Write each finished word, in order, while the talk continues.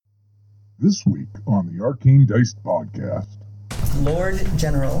This week on the Arcane Dice podcast. Lord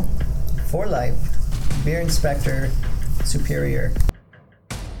General, for life, Beer Inspector, Superior.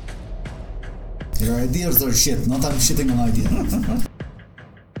 Your ideas are shit, not I'm shitting on ideas.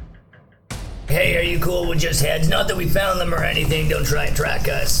 Hey, are you cool with just heads? Not that we found them or anything, don't try and track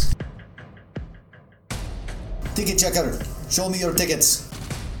us. Ticket checker, show me your tickets.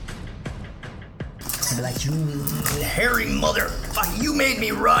 I'd be like, you hairy motherfucker, you made me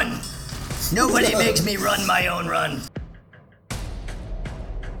run. Nobody makes me run my own run.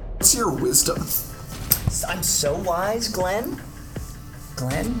 What's your wisdom? I'm so wise, Glenn.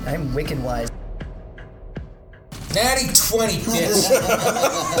 Glenn? I'm wicked wise. Natty 20,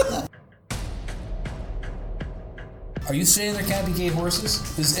 bitch. Are you saying there can't be gay horses?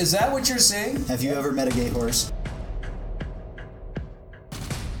 Is that what you're saying? Have you ever met a gay horse?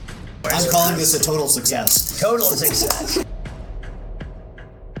 I'm calling this a total success. Total success.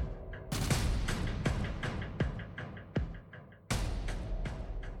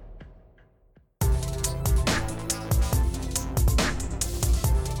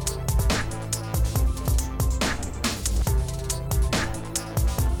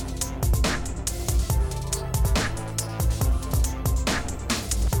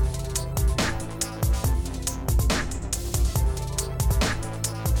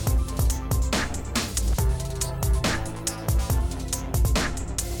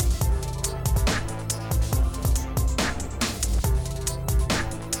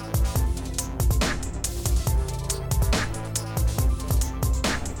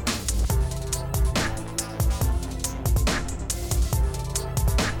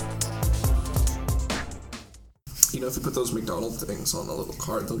 You know, if you put those McDonald's things on a little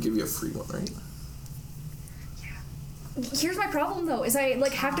card, they'll give you a free one, right? Here's my problem, though, is I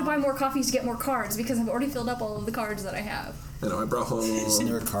have to buy more coffees to get more cards because I've already filled up all of the cards that I have. I know, I brought home Isn't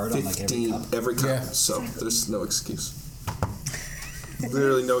there a card on like every cup? every cup, so there's no excuse.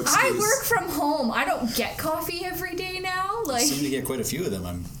 Literally no excuse. I work from home. I don't get coffee every day now. You seem to get quite a few of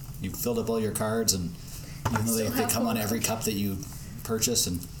them. You filled up all your cards, and even though they come on every cup that you purchase,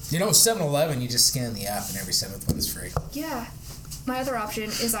 and 7-Eleven, you just scan the app and every 7th one is free. Yeah. My other option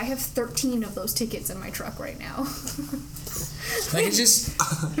is I have 13 of those tickets in my truck right now.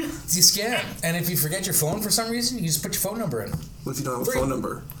 You scan, and if you forget your phone for some reason, you just put your phone number in. What if you don't have a phone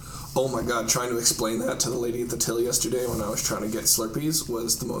number? Oh my god, trying to explain that to the lady at the till yesterday when I was trying to get Slurpees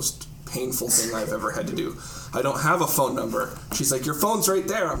was the most painful thing I've ever had to do. I don't have a phone number. She's like, your phone's right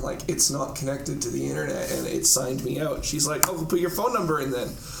there. I'm like, it's not connected to the internet, and it signed me out. She's like, oh, put your phone number in then.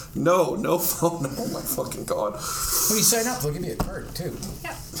 No phone number. Oh my fucking god. When you sign up, they'll give you a card, too.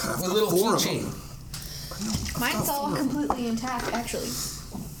 Yeah. With a little keychain. Mine's all completely intact, actually.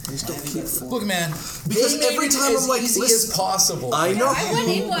 Look, man, because every time I'm like, easy as possible. I know. I went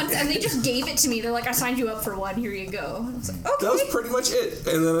in once and they just gave it to me. They're like, I signed you up for one. Here you go. I was like, okay. That was pretty much it.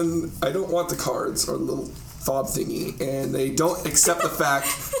 And then I don't want the cards or the little fob thingy, and they don't accept the fact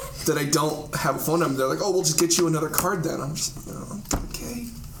that I don't have a phone number. They're like, oh, we'll just get you another card then. I'm just, okay.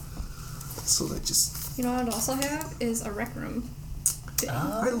 So they just... You know what I'd also have is a rec room.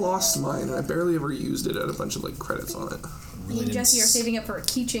 I lost mine, and I barely ever used it. I had a bunch of credits on it. Me and Jesse are saving up for a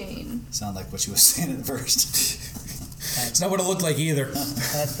keychain. Sound like what she was saying at first. It's not what it looked like either.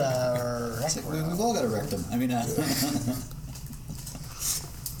 At the We've all got a rectum. I mean,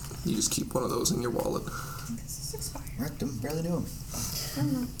 You just keep one of those in your wallet. This is expired. rectum, barely knew him. I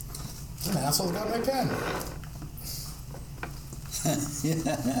don't know. An asshole got my pen. That's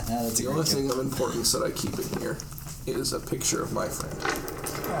The only thing of importance that I keep in here is a picture of my friend.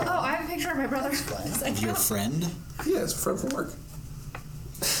 Oh, I have a picture of my brother. Of your friend? Yeah, it's a friend from work.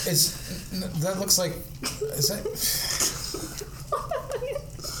 That looks like... Is that...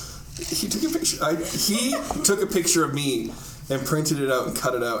 He took a picture. He took a picture of me and printed it out and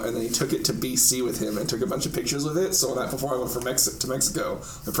cut it out, and then he took it to BC with him and took a bunch of pictures with it. So before I went to Mexico,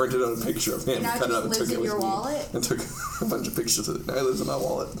 I printed out a picture of him, cut it out, and took it with me, and took a bunch of pictures of it. Now he lives in my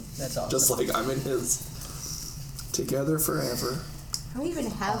wallet. That's awesome. Just like I'm in his. Together forever. I don't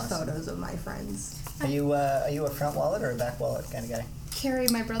even have photos of my friends. Are you a front wallet or a back wallet kind of guy? Carry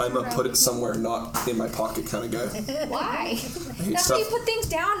my brother I'm a around put it with somewhere not in my pocket kind of guy. Why? I hate That's how you stuff. put things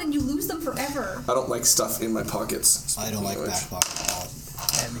down and you lose them forever. I don't like stuff in my pockets. I don't like back pocket at all.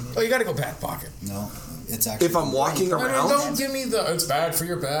 Oh, you gotta go back pocket. No, it's actually... If I'm walking around... Don't give me the, it's bad for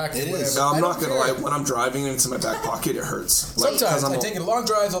your back. It is. No, I'm not don't gonna lie. care. When I'm driving and it's in my back pocket, it hurts. Sometimes I take it long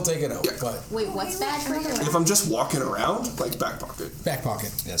drives, I'll take it out. Yeah. But Wait, what's bad for you? If I'm just walking around, back pocket. back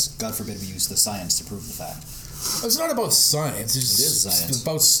pocket. Yes, God forbid we use the science to prove the fact. It's not about science. It is science. It's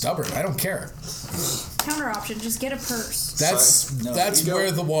about stubborn. I don't care. Counter option, just get a purse. That's No, that's you go.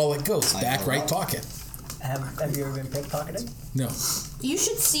 where the wallet goes. I Back know. right pocket. Have you ever been pickpocketed? No. You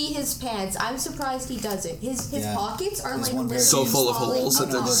should see his pants. I'm surprised he does it. His Yeah. pockets are There's like one pair of So jeans full of falling holes that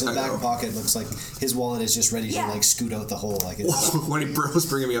they're apart. just- The I back know. pocket looks like his wallet is just ready Yeah. to like scoot out the hole. Like it's, When he was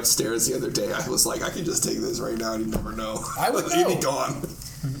bringing me upstairs the other day, I was like, I can just take this right now and you never know. I would He'd be know. gone.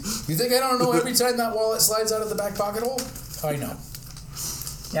 You think I don't know every time that wallet slides out of the back pocket hole? I know.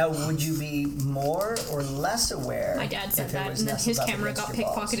 Now, would you be more or less aware? My dad said if it that, was and then his nestled up camera against got your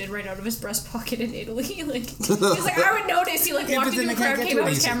balls? pickpocketed right out of his breast pocket in Italy. Like, he was like, I would notice. He like Yeah, walked but then into a they can't crowd, get came to out, it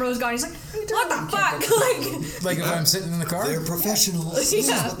his easy. camera was gone. He's like, what the fuck? Like if I'm sitting in the car? they're professionals. This is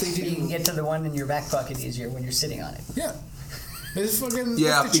Yeah. what they You can do. get to the one in your back pocket easier when you're sitting on it. Yeah. It's fucking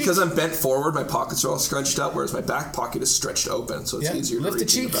Yeah, lift the because cheek. I'm bent forward, my pockets are all scrunched up, whereas my back pocket is stretched open, so it's Yeah, easier to lift the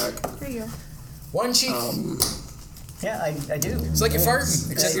reach in the cheek. back. There you go. One cheek. Yeah, I do. It's like you're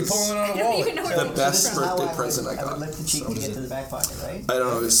farting, except you're pulling it on a I don't even wallet. know The where best This is how birthday present I I would got. lift the cheek to is get it? to the back pocket, right? I don't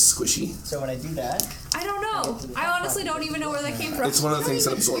know, it's squishy. So when I do that, I don't know. I honestly don't even know where that came from. It's one of the things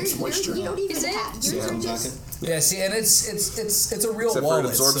that absorbs moisture. You don't even Is it? have. Yours are just. Yeah, see, and it's a real Except for it wallet.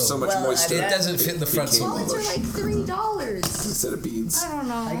 absorbs so much Well, moisture. It doesn't fit in the front became seat. Wallets are like $3. instead of beads. I don't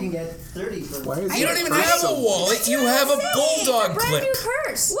know. I can get 30 for Why is You your don't even purse have so- a wallet. You have a bulldog Brand clip. new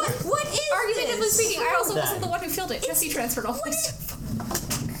purse. What is Argumentatively this? speaking, I also That. wasn't the one who filled it. Jesse transferred all my stuff.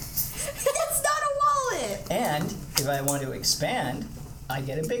 That's not a wallet. And if I want to expand, I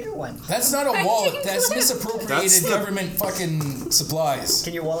get a bigger one. That's not a I wallet. think That's clip. misappropriated That's the- government fucking supplies.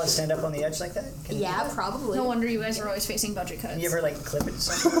 Can your wallet stand up on the edge like that? Can you, Yeah, probably. No wonder you guys are always facing budget cuts. can you ever like clip it to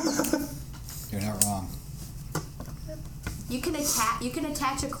something? You're not wrong. You can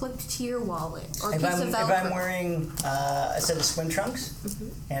attach a clip to your wallet or a If piece I'm, of if Velcro. I'm wearing a set of swim trunks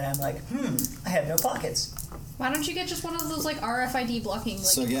and I'm like, I have no pockets. Why don't you get just one of those like RFID blocking like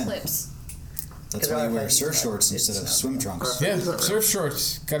So, yeah. clips? That's Because why you our wear friends surf do that. shorts It's instead of not- swim trunks. Yeah, Is that right? surf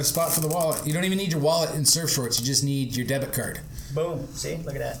shorts. Got a spot for the wallet. You don't even need your wallet in surf shorts. You just need your debit card. Boom. See?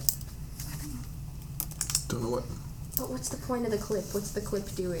 Look at that. Don't know what. But what's the point of the clip? What's the clip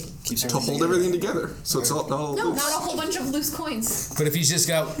doing? Keeps To hold everything together, so it's all not all No, loose. not a whole bunch of loose coins. But if he's just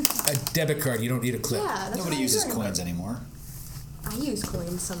got a debit card, you don't need a clip. Yeah, that's Nobody what I'm uses doing. coins anymore. I use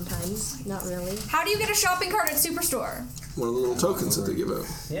coins sometimes. Not really. How do you get a shopping cart at Superstore? One of the little tokens that they give out.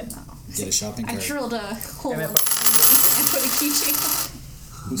 Yeah. Get a shopping I cart. drilled a hole Yeah, and put a keychain.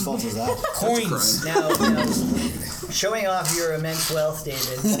 Whose fault is that? Coins. Crime. Now, showing off your immense wealth,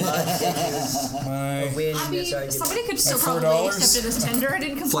 David, will My win I this mean, argument. somebody could still $4? probably accept it as tender. I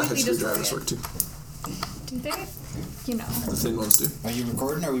didn't Flathead completely destroy screwdrivers it. work too. Do they? You know. The thin ones do. Are you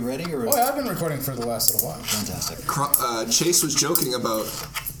recording? Are we ready? Or Oh, yeah, I've been recording for the last little while. fantastic. Chase was joking about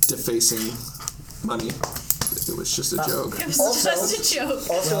defacing money. It was just a joke. It was Also- just a joke.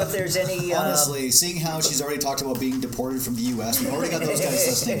 Also, if there's any... Honestly, seeing how she's already talked about being deported from the U.S., we've already got those guys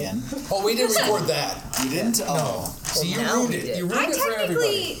listening in. Oh, we didn't record that. You didn't? Oh. See, you now ruined we it. did. You ruined I it for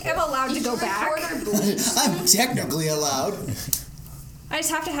everybody. technically am allowed to go back. I'm technically allowed. I just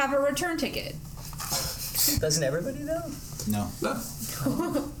have to have a return ticket. Doesn't everybody, though? No.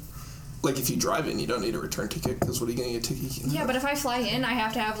 No. Like if you drive in, you don't need a return ticket because what are you going to get a ticket? Yeah, but if I fly in, I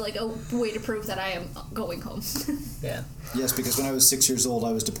have to have like a way to prove that I am going home. Yeah. Yes, because when I was 6 years old,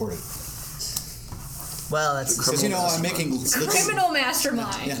 I was deported. Well, that's... Because, you know, I'm making... Criminal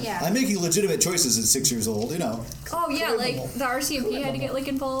mastermind. Yeah. I'm making legitimate choices at 6 years old, you know. Oh yeah, like the RCMP had to get like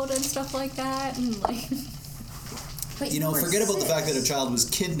involved and stuff like that, and like. But You know, were forget about the fact that a six. child was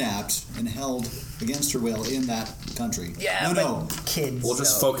kidnapped and held against her will in that country. Yeah, No, but kids... We'll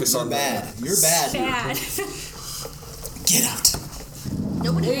just though. focus You're on bad. You're bad. Bad. Get out.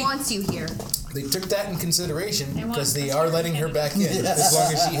 Nobody wants you here. They took that in consideration They want because they us are to letting her back in as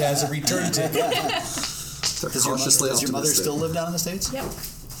long as she has a return ticket. They're Does your, cautiously does your mother optimistic. still live down in the States? Yep.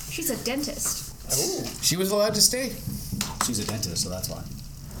 She's a dentist. She was allowed to stay. She's a dentist, so that's why.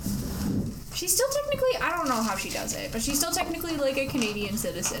 She's still technically, I don't know how she does it, but she's still technically like a Canadian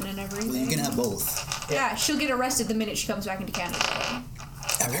citizen and everything. Well, you can have both. Yeah, she'll get arrested the minute she comes back into Canada.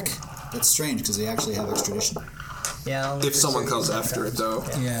 Epic. That's strange because they actually have extradition. Yeah, only If for someone certain comes after it, though.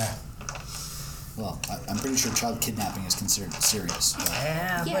 Yeah. Well, I'm pretty sure child kidnapping is considered serious. But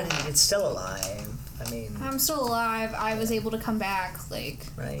Yeah, Yeah. but it's still alive. I mean, I'm still alive. I was able to come back. Like,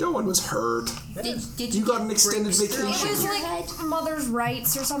 right? No one was hurt. Did You got an extended bricks thrown vacation. it was your like head? mother's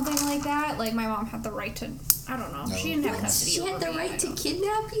rights or something like that. Like, my mom had the right to, I don't know. No. She didn't have custody She over had the me, right I to don't-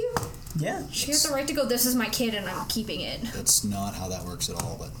 kidnap you? Yeah. She had the right to go, this is my kid and I'm keeping it. that's not how that works at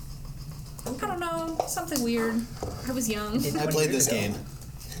all. But I don't know. Something weird. I was young. Did I 20 played years this ago. game.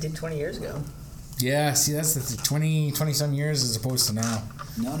 Did 20 years ago. Yeah, see, that's the 20 some years as opposed to now.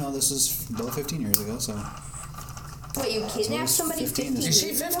 No, this is about 15 years ago, so... Wait, you kidnapped somebody 15 Is she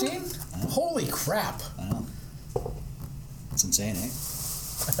years ago? 15? Holy crap. I know. That's insane, eh?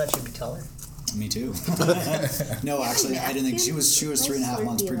 I thought she'd be taller. Me too. No, actually, I didn't think she was 3.5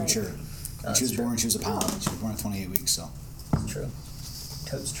 months premature. When she was born, she was a pound. She was born at 28 weeks, so It's true.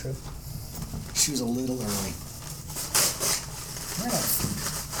 Totes true. she was a little early.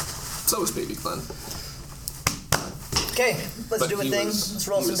 So was baby Glenn. Okay, let's But do a he thing. was- Let's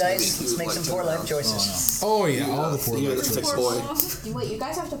roll he some was heavy. dice. He Let's was make like some 10 poor life pounds. choices. Oh, yeah, all the poor He was a life thick choices. boy. Wait, you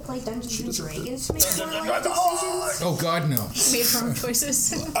guys have to play Dungeons and Dragons to make poor life decisions? Oh, God, no. Made wrong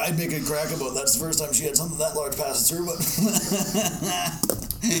choices. I'd make a crack about that's the first time she had something that large pass through, but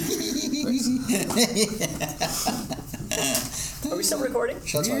Are we still recording?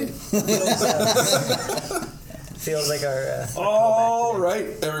 shots fired. Feels like our. All right,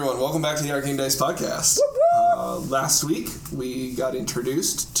 everyone, welcome back to the Arcane Dice Podcast. Last week, we got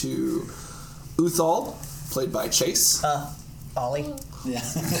introduced to Uthal, played by Chase, Ollie. Yeah.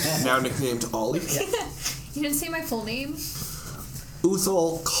 now nicknamed Ollie. You didn't say my full name.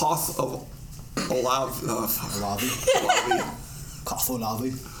 Uthal Koth of Olav. Lavi. Cough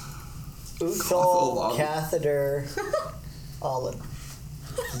Lavi. Uthal, Olive. catheter, olive.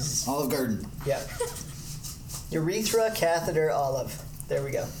 Olive Garden. Yeah. Urethra, catheter, olive. There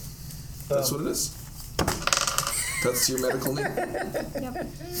we go. That's Boom. what it is. That's your medical name. Yep.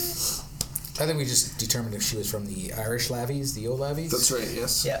 I think we just determined if she was from the Irish Lavies, the old Lavies. That's right,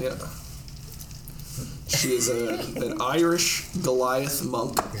 yes. Yeah. She is an Irish Goliath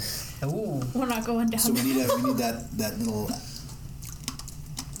monk. Ooh. We're not going down. So we need that little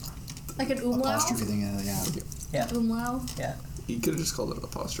like an umlaut. apostrophe thing. Yeah. Yeah. Umlaut. Yeah. You could have just called it an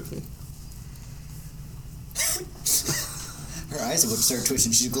apostrophe. Her eyes would start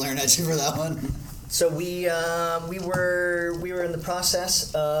twitching. She's glaring at you for that one. So we were in the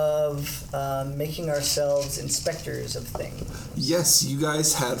process of making ourselves inspectors of things. Yes, you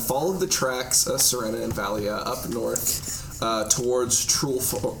guys had followed the tracks of Serena and Valia up north towards the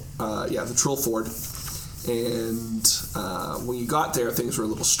Troll Ford. And when you got there, things were a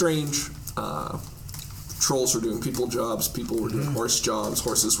little strange. Trolls were doing people jobs, people were doing horse jobs,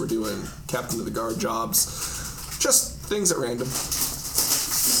 horses were doing captain of the guard jobs. Just things at random.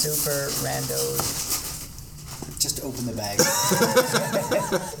 Super randos. Just open the bag.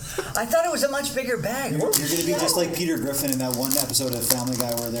 I thought it was a much bigger bag. You're gonna be just like Peter Griffin in that one episode of Family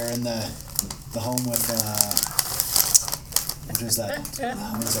Guy where they're in the home with what is that?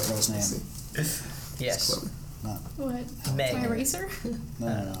 What is that girl's name? Yes. What? Meg. My eraser?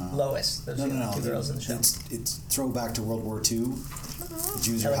 No. Lois. Those are the two girls in the show. It's throwback to World War II. The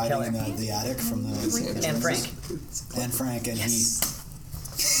Jews are Helen hiding Keller. in the attic from the And Frank. and he's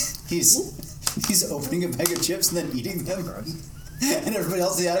opening a bag of chips and then eating them, and everybody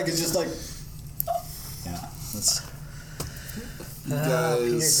else in the attic is just like, yeah, that's You Peter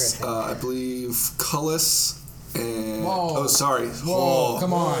guys, Griffin. I believe Cullis and Whoa. sorry. Whoa,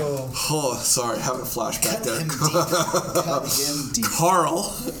 come on. Oh, sorry, having a flashback there. cut him deep.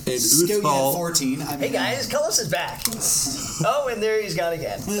 Carl and Scout at Uthal 14. I mean, Hey guys, Cullis is back. Oh, and there he's gone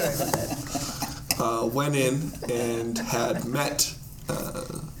again. Sorry about that. went in and had met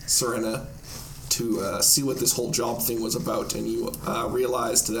Serena to see what this whole job thing was about, and you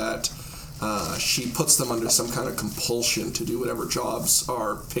realized that she puts them under some kind of compulsion to do whatever jobs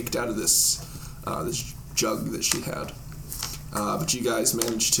are picked out of this jug that she had. But you guys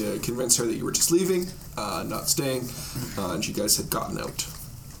managed to convince her that you were just leaving, not staying, and you guys had gotten out.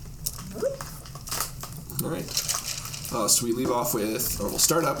 All right. So we leave off with, or we'll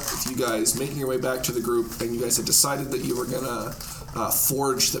start up with you guys making your way back to the group, and you guys had decided that you were gonna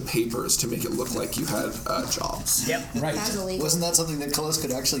forge the papers to make it look like you had jobs. Yep. Right. That's illegal. wasn't that something that Cullis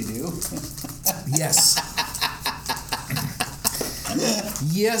could actually do? Yes.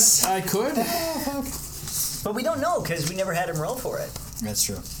 Yes, I could. But we don't know because we never had him roll for it. That's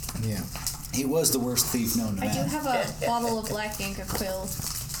true. Yeah. He was the worst thief known to I do man. have a bottle of black ink, a quill.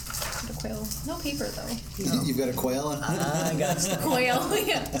 A quill. No paper though. You've got a quail in I got stuff. Quill, yeah.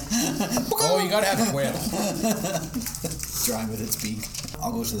 Oh, you gotta have a quail. drawing with its beak.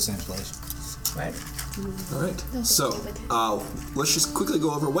 I'll go to the same place. Right. All right. So let's just quickly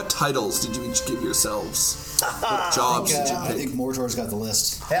go over what titles did you each give yourselves? What jobs did you I pick? think Mortor's got the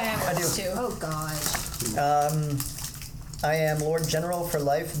list. Yeah, I do. Too. Oh gosh. I am Lord General for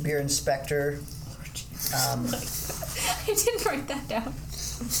life, beer inspector. I didn't write that down.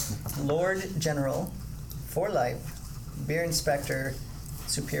 Lord General for life, beer inspector,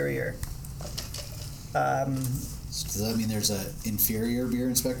 superior. So does that mean there's an inferior beer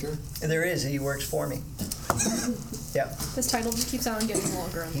inspector? There is. He works for me. Yeah. This title just keeps on getting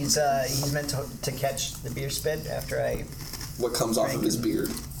longer. And He's meant to catch the beer spit after I. What comes off of his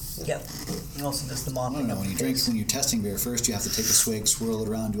beard? Yep. He also does the I mopping. don't know. of When the you drink, face. when you're testing beer, first you have to take a swig, swirl it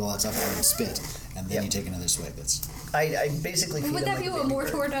around, do all that stuff, and then spit, and then Yep. you take another swig. That's I basically. feed would him that like be a what baby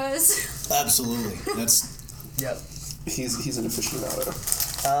bird. Mortor does? absolutely. That's Yep. He's an aficionado.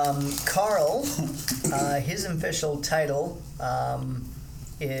 Carl, his official title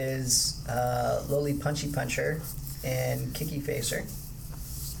is Lowly Punchy Puncher and Kicky Facer.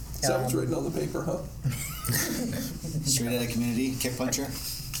 Is that what's written on the paper, huh? straight out of Community, kick puncher.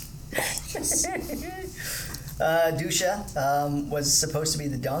 Dusha was supposed to be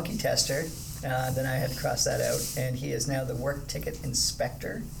the donkey tester. Then I had to cross that out, and he is now the work ticket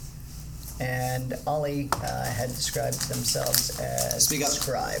inspector. And Ollie had described themselves as Speak up.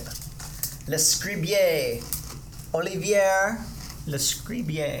 scribe. Le scribier. Olivier Le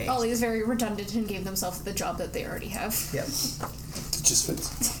scribier. Ollie is very redundant and gave themselves the job that they already have. Yep. It just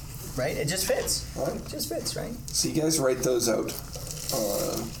fits. Right? It just fits. All right. It just fits, right? So you guys write those out.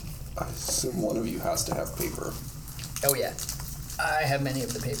 I assume one of you has to have paper. Oh, yeah. I have many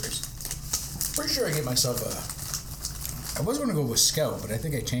of the papers. Pretty sure I gave myself a. I was going to go with Scout, but I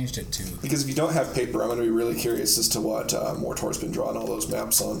think I changed it to. Because if you don't have paper, I'm going to be really curious as to what Mortor's been drawing all those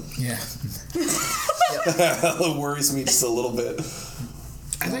maps on. Yeah. It worries me just a little bit.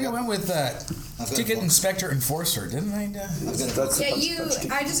 I think I went with Ticket Inspector Enforcer, didn't I? That's Yeah,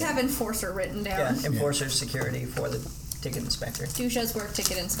 I just have Enforcer written down. Yeah, enforcer security for the ticket inspector. Dusha's work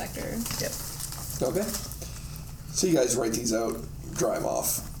ticket inspector. Yep. Okay. So you guys write these out, drive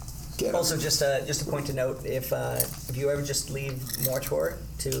off, get 'em. Also, just a point to note: if you ever just leave Mortor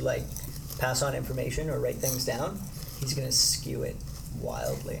to like pass on information or write things down, he's gonna skew it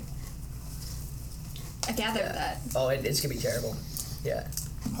wildly. I gathered that. Oh, it's gonna be terrible. Yeah.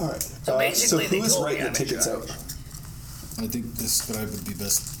 All right. So basically, so they who's told me writing the I'm in tickets charge. out? I think the scribe would be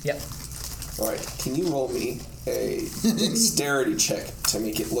best. Yep. All right. Can you roll me a dexterity check to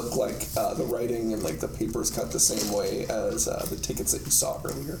make it look like the writing and like the paper's cut the same way as the tickets that you saw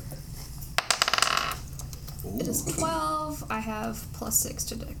earlier? It is 12. I have +6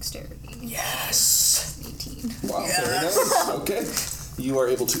 to dexterity. Yes. 18. Wow. Very nice. Okay. You are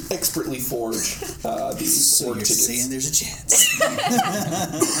able to expertly forge these So work you're tickets. saying there's a chance.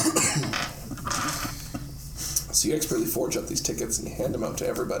 So you expertly forge up these tickets and you hand them out to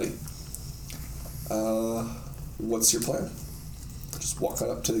everybody. What's your plan? Just walk on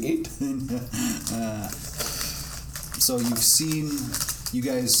up to the gate? So you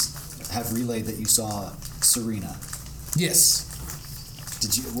guys have relayed that you saw Serena. Yes.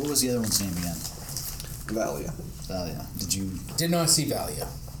 What was the other one's name again? Valia. Valia. Did you? Did not see Valia.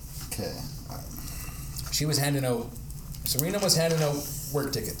 Okay. She was handing out. Serena was handing out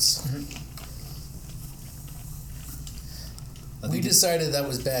work tickets. I We think decided that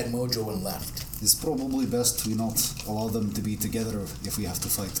was bad mojo and left. it's probably best we not allow them to be together if we have to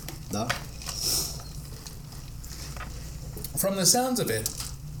fight. Da? From the sounds of it,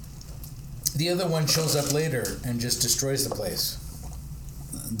 the other one shows up later and just destroys the place.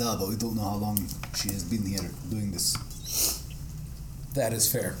 Da, but we don't know how long she has been here doing this. That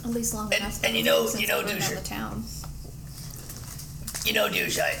is fair. At least long enough. and you that know- since you know, I lived on Dusha. the town. You know,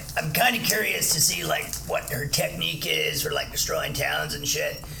 Douche, I'm kind of curious to see, like, what her technique is for, like, destroying towns and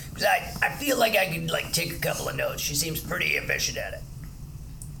shit. Because I feel like I could, like, take a couple of notes. She seems pretty efficient at it.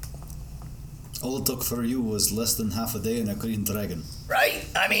 All it took for you was less than half a day and a green dragon. Right?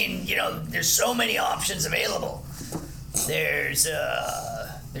 I mean, you know, there's so many options available. There's the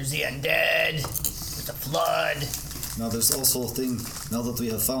undead, there's the flood. Now there's also a thing, now that we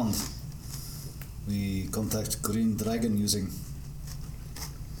have found, we contact Green Dragon using...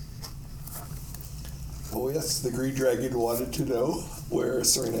 Oh yes, the Green Dragon wanted to know where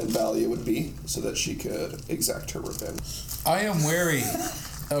Serena and Valia would be so that she could exact her revenge. I am wary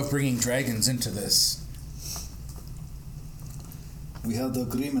of bringing dragons into this. We have the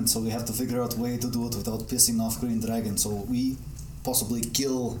agreement, so we have to figure out a way to do it without pissing off Green Dragon. So we possibly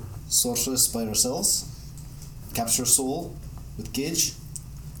kill Sorceress by ourselves, capture Soul with Cage,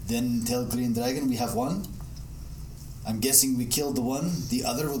 then tell Green Dragon we have one. I'm guessing we killed the one. The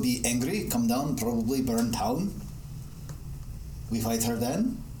other will be angry, come down, probably burn town. We fight her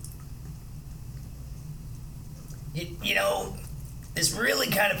then. You know, this really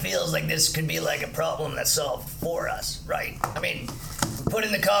kind of feels like this could be like a problem that's solved for us, right? I mean, we put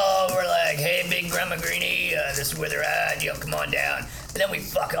in the call, we're like, hey, big Grandma Greenie, this is where they're at, come on down. And then we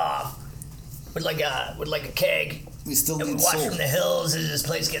fuck off with like a keg We still And we need watch soul. from the hills as this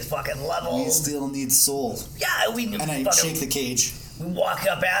place gets fucking leveled. We still need soul. Yeah, we And I fucking, shake the cage. we walk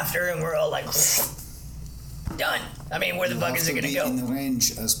up after and we're all like, done. I mean, where the fuck is it gonna go? In the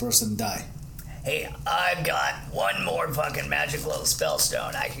range as person die. Hey, I've got one more fucking magic little spell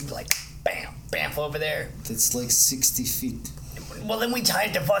stone. I can like, bam, bamf over there. That's like 60 feet. Well, then we tie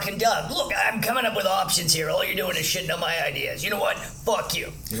it to fucking Doug. Look, I'm coming up with options here. All you're doing is shitting on my ideas. You know what? Fuck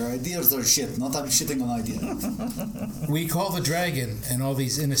you. Your ideas are shit, not I'm shitting on ideas. We call the dragon, and all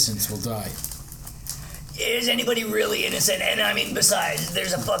these innocents will die. Is anybody really innocent? And I mean, besides,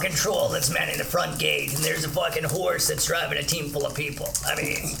 there's a fucking troll that's manning the front gate, and there's a fucking horse that's driving a team full of people. I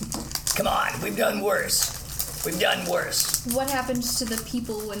mean, come on, we've done worse. We've done worse. What happens to the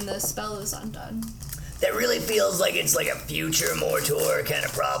people when the spell is undone? That really feels like it's like a future Mortor kind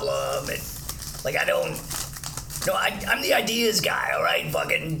of problem. And, like, I don't... No, I'm the ideas guy, all right?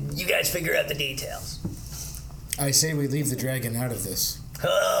 Fucking, you guys figure out the details. I say we leave the dragon out of this.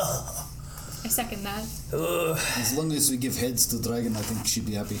 I second that. As long as we give heads to dragon, I think she'd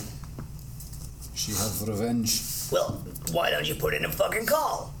be happy. She have revenge. Well, why don't you put in a fucking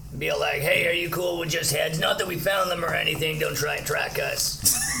call? Be like, hey, are you cool with just heads? Not that we found them or anything. Don't try and track us.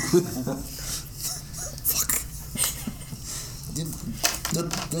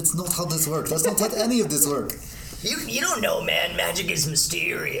 That's not how this works. That's not how any of this work. You don't know, man. Magic is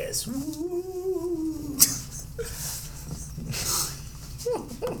mysterious.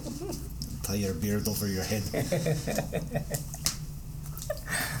 Tie your beard over your head.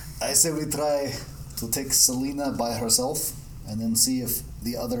 I say we try to take Selena by herself and then see if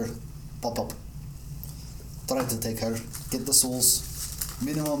the other pop up. Try to take her, get the souls,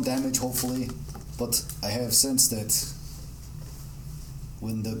 minimum damage hopefully, but I have sensed that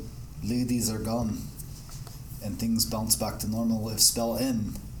when the ladies are gone and things bounce back to normal, if spell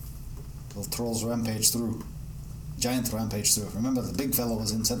end, will trolls rampage through. Giant rampage through. Remember the big fellow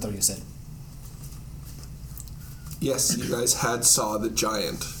was in center, you said. Yes, you guys had saw the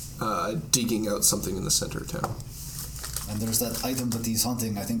giant digging out something in the center of town. And there's that item that he's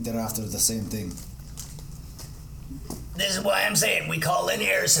hunting. I think they're after the same thing. This is why I'm saying we call in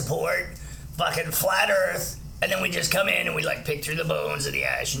air support, fucking flat earth, and then we just come in and we like pick through the bones of the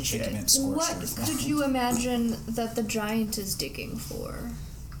ash and shit. What could you imagine that the giant is digging for?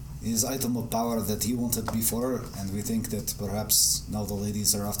 His item of power that he wanted before, and we think that perhaps now the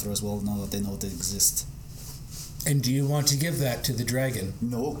ladies are after as well, now that they know they exist. And do you want to give that to the dragon?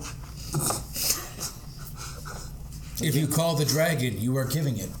 No. If you call the dragon, you are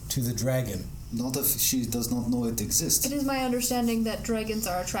giving it to the dragon. Not if she does not know it exists. It is my understanding that dragons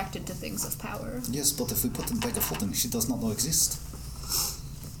are attracted to things of power. Yes, but if we put in back a footing, she does not know exist.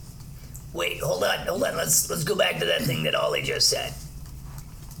 Wait, hold on. Let's go back to that thing that Ollie just said.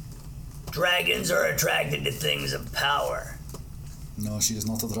 Dragons are attracted to things of power. No, she is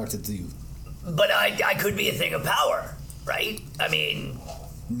not attracted to you. But I could be a thing of power, right? I mean,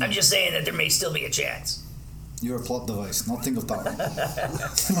 I'm just saying that there may still be a chance. You're a plot device, not thing of power.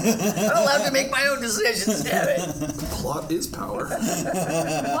 I'm allowed to make my own decisions, damn it. Plot is power.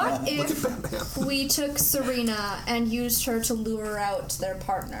 What Look if at Batman. we took Serena and used her to lure out their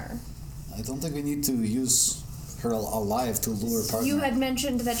partner? I don't think we need to use her alive to lure a partner. You had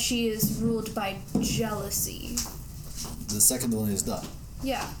mentioned that she is ruled by jealousy. The second one is done.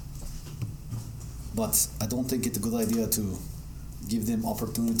 Yeah. But I don't think it's a good idea to give them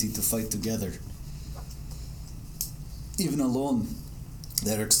opportunity to fight together. Even alone,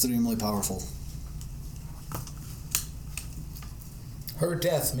 they're extremely powerful. Her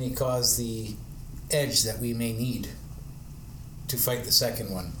death may cause the edge that we may need to fight the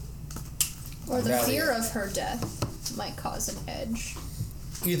second one. Or the Valiant. fear of her death might cause an edge.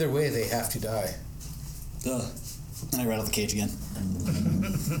 Either way, they have to die. And I rattle the cage again.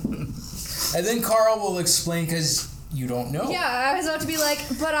 And then Carl will explain, because you don't know. Yeah, I was about to be like,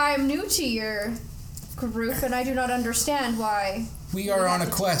 but I'm new to your group and I do not understand why. We are on a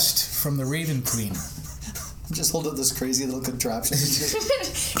quest from the Raven Queen. Just hold up this crazy little contraption.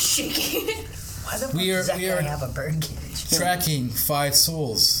 Shaking it. Why the fuck We does are- that we guy are- have a bird cage? Tracking 5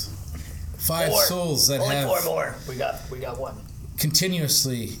 souls. 5 Four. souls that Only have 4 more. We got one.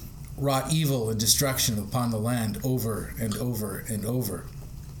 continuously wrought evil and destruction upon the land over and over and over.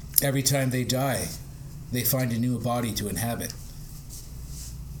 Every time they die, they find a new body to inhabit.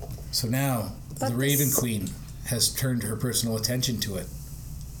 So now, But the Raven this- Queen has turned her personal attention to it.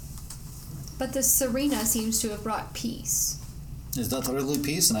 But this Serena seems to have brought peace. Is that really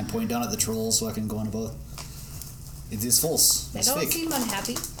peace? And I point down at the trolls so I can go on about. It is false. They It's don't fake. seem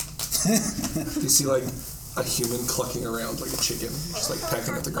unhappy. You see, like, a human clucking around like a chicken, just like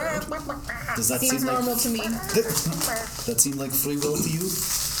pecking at the ground. Does that Seems seem like normal to me. that seem like free will to you?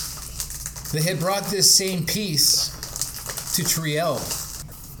 They had brought this same piece to Triel.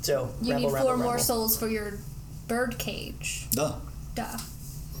 So, You rebel, need rebel, 4 more rebel. souls for your bird cage. Duh. Duh.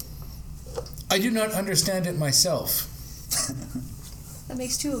 I do not understand it myself. That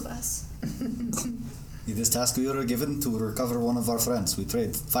makes 2 of us. This task we were given to recover one of our friends. We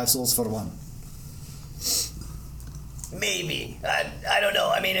trade 5 souls for 1. Maybe. I don't know.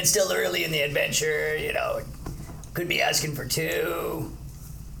 I mean, it's still early in the adventure, you know. Could be asking for 2.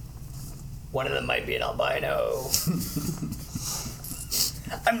 One of them might be an albino.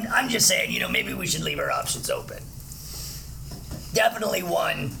 I'm just saying, you know, maybe we should leave our options open. Definitely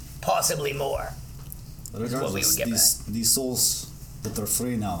 1, possibly more. Regardless, get these souls that are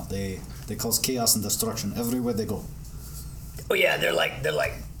free now, they cause chaos and destruction everywhere they go. Oh yeah, they're like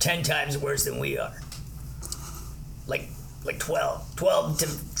 10 times worse than we are. Like 12 to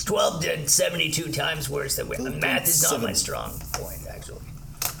 72 times worse than we. Math is not my strong point, actually.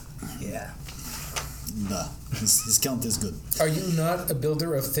 Yeah. Nah, his count is good. Are you not a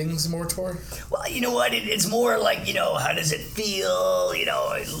builder of things, Mortor? Well, you know what? It's more like, you know, how does it feel? You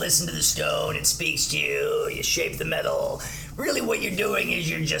know, listen to the stone. It speaks to you. You shape the metal. Really, what you're doing is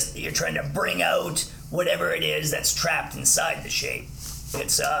you're trying to bring out whatever it is that's trapped inside the shape.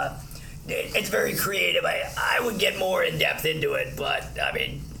 It's very creative. I would get more in depth into it, but I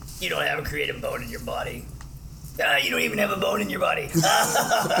mean, you don't have a creative bone in your body. You don't even have a bone in your body.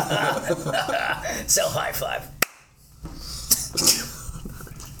 So high five.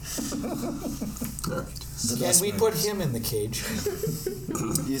 Can we put him in the cage?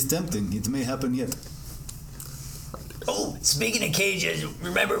 He's tempting. It may happen yet. Oh, speaking of cages,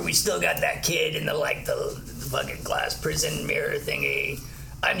 remember we still got that kid in the fucking glass prison mirror thingy.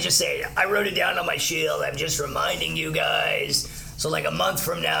 I'm just saying, I wrote it down on my shield. I'm just reminding you guys. So like a month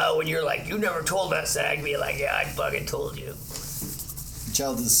from now, when you're like, you never told us that, I can be like, yeah, I fucking told you. The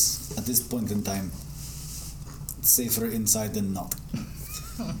child is, at this point in time, safer inside than not.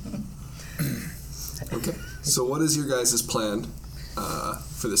 Okay. So what is your guys' plan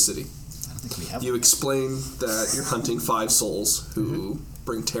for the city? I don't think we have. You explain that you're hunting 5 souls who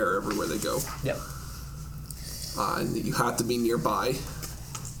bring terror everywhere they go. Yep. And that you have to be nearby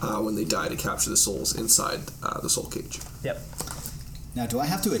when they die to capture the souls inside the soul cage. Yep. Now, do I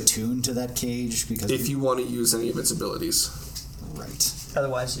have to attune to that cage? Because If you want to use any of its abilities. right.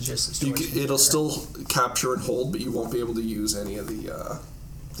 Otherwise, it's just a storage It'll container. still capture and hold, but you won't be able to use any of the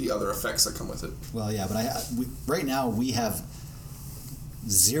other effects that come with it. Well, yeah, but right now we have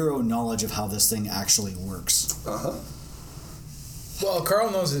 0 knowledge of how this thing actually works. Uh-huh. Well,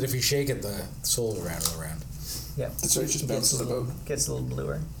 Carl knows that if you shake it, the soul will rattle around. Yep. That's right, it just bounces about. Gets a little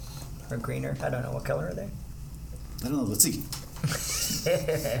bluer or greener. I don't know what color are they. I don't know. Let's see.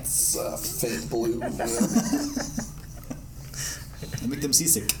 It's faint blue. I make them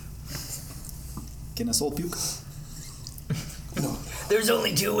seasick. Can a soul puke? No. There's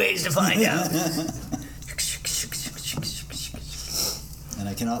only 2 ways to find out. And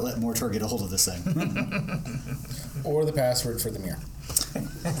I cannot let Mortor get a hold of this thing. Or the password for the mirror.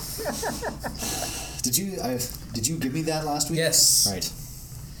 Did you give me that last week? Yes. Right.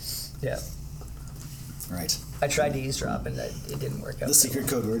 Yeah. Right. I tried to eavesdrop and it didn't work out. The secret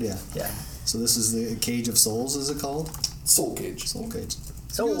code word, yeah. Yeah. So this is the Cage of Souls, is it called? Soul cage. Soul Cage.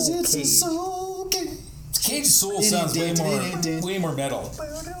 Soul Because it's a Cage. soul cage. Cage soul sounds way more metal.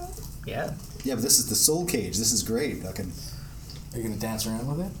 Yeah. Yeah, but this is the Soul Cage. This is great. Are you gonna dance around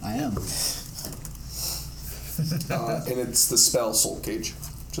with it? I am. And it's the spell soul cage,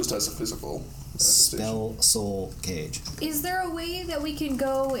 just as a physical manifestation. Spell Soul Cage. Is there a way that we can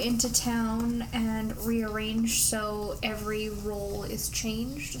go into town and rearrange so every roll is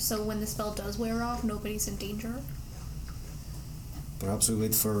changed? So when the spell does wear off, nobody's in danger? Perhaps we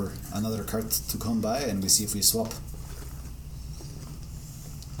wait for another cart to come by and we see if we swap.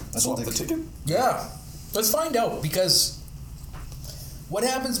 Swap the ticket? Yeah. Let's find out, because what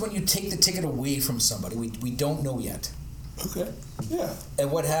happens when you take the ticket away from somebody? We don't know yet. Okay. Yeah.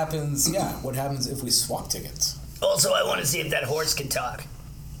 And what happens if we swap tickets? Also, I want to see if that horse can talk.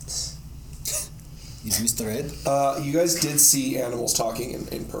 Is Mr. Ed? You guys did see animals talking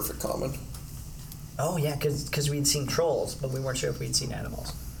in perfect common. Oh, yeah, because we'd seen trolls, but we weren't sure if we'd seen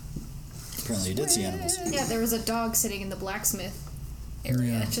animals. Apparently you did see animals. Yeah, there was a dog sitting in the blacksmith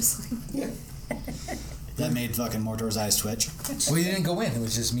area, Yeah. just like... Yeah. That made fucking Mortor's eyes twitch. We didn't go in. It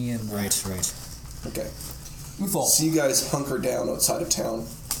was just me and... Right. Okay. We fall. So you guys hunker down outside of town,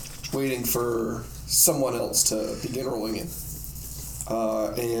 waiting for someone else to begin rolling in.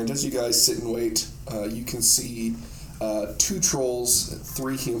 And as you guys sit and wait, you can see 2 trolls,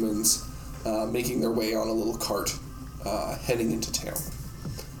 3 humans making their way on a little cart heading into town.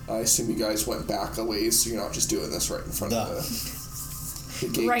 I assume you guys went back a ways, so you're not just doing this right in front of the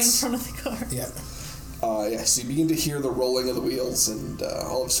gates. Right in front of the car. Yeah. So you begin to hear the rolling of the wheels, and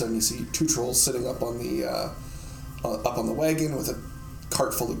all of a sudden you see 2 trolls sitting up on the wagon with a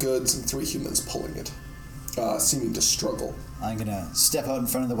cart full of goods and 3 humans pulling it, seeming to struggle. I'm gonna step out in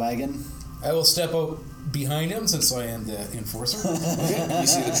front of the wagon. I will step out behind him since I am the enforcer. You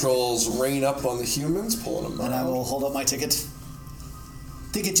see the trolls rein up on the humans, pulling them And I around. will hold up my ticket.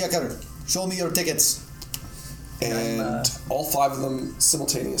 Ticket checker, show me your tickets. And all 5 of them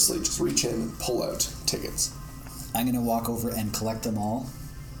simultaneously just reach in and pull out tickets. I'm gonna walk over and collect them all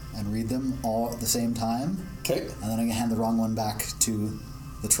and read them all at the same time. Okay. And then I'm gonna hand the wrong one back to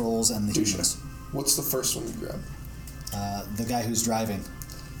the trolls and the humans. What's the first one you grab? The guy who's driving.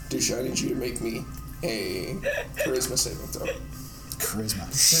 Dusha, I need you to make me a charisma saving throw. Charisma.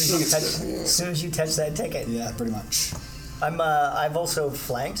 As soon as you touch that ticket. Yeah, pretty much. I've also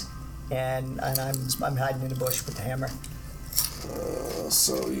flanked, and I'm hiding in a bush with the hammer.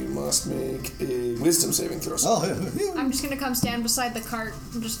 So you must make a wisdom saving throw. Oh, I'm just gonna come stand beside the cart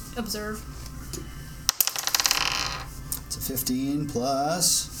and just observe. it's a 15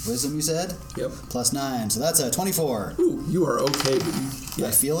 plus wisdom, you said? Yep. Plus 9, so that's a 24. Ooh, you are okay, but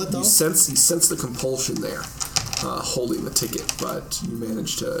I feel it, though? you sense the compulsion there, holding the ticket, but you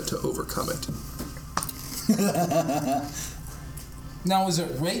manage to overcome it. Now, was it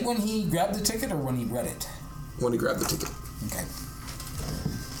right when he grabbed the ticket or when he read it? When you grab the ticket. Okay.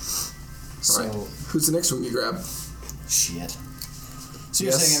 So, All right. Who's the next one you grab? shit. So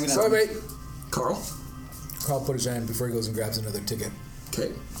you're Yes. saying I'm gonna... Sorry, mate. Carl? Carl put his hand before he goes and grabs another ticket.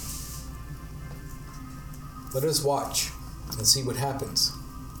 Okay. Let us watch and see what happens.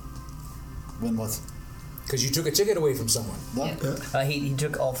 When what? Because you took a ticket away from someone. What? He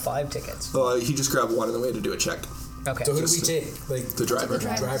took all 5 tickets. He just grabbed one on the way to do a check. Okay. So who did we Just take? Like The driver. the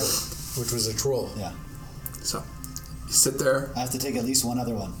driver, which was a troll. Yeah. So you sit there. I have to take at least one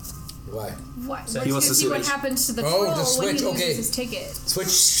other one. Why? What? So We're he just wants gonna to see see what which- happens to the Oh, troll the when switch, he loses okay. his ticket.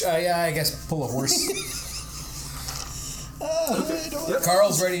 Switch. Yeah, I guess pull a horse. Yep.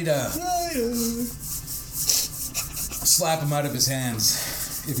 Carl's ready to slap him out of his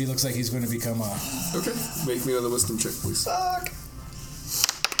hands if he looks like he's going to become a. Okay. Make me another wisdom check, please. Fuck.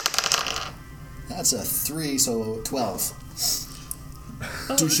 That's a 3, so 12.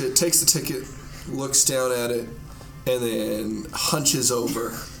 Dusha takes the ticket, looks down at it, and then hunches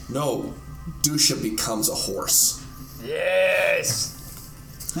over. No, Dusha becomes a horse. Yes.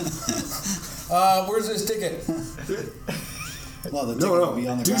 Where's his ticket? Well, the ticket No, will be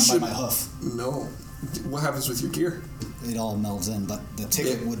on the ground by Dusha- my hoof. No. What happens with your gear? It all melds in, but the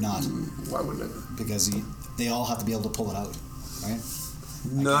ticket would not, Why wouldn't it? because they all have to be able to pull it out, right?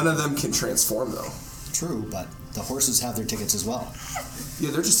 None of them can transform, though. True, but the horses have their tickets as well.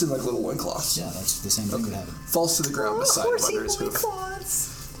 Yeah, they're just in like little loincloths. Yeah, that's the same thing would happen. Falls to the ground beside him under his hoof.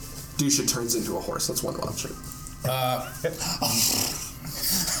 loincloths. Dusha turns into a horse. That's one option.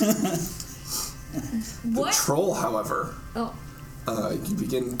 The What? troll, however, Oh. you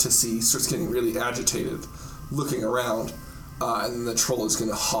begin to see starts getting really agitated, looking around, and then the troll is going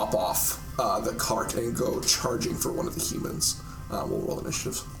to hop off the cart and go charging for one of the humans. We'll roll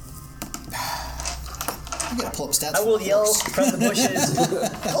initiative. You gotta pull up stats. I for will the yell horse. from the bushes,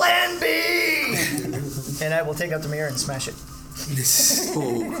 Plan B! And I will take out the mirror and smash it.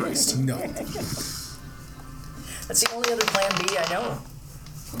 Oh, Christ. No. That's the only other Plan B I know.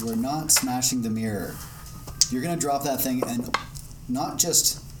 We're not smashing the mirror. You're gonna drop that thing, and not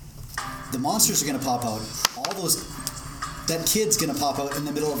just the monsters are gonna pop out. All those, that kid's gonna pop out in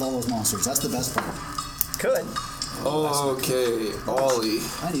the middle of all those monsters. That's the best part. Could. Okay, Ollie.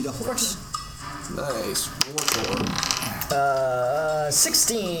 I need a horse. Nice. Warthog.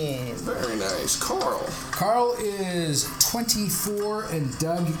 16. Very nice. Carl. Carl is 24 and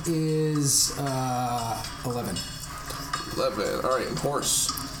Doug is 11. 11. All right, and horse.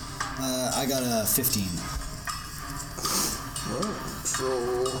 I got a 15.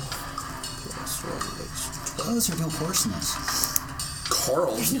 Troll. Plus 1 makes 12. Oh, there's no horse in this.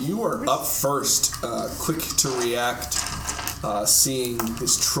 Carl, you are up first, quick to react, seeing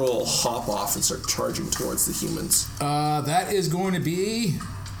this troll hop off and start charging towards the humans. That is going to be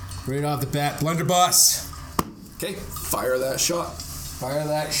right off the bat, blunderbuss. Okay, fire that shot. Fire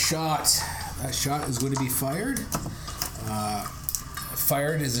that shot. That shot is going to be fired.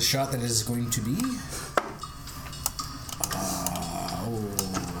 Fired is a shot that is going to be.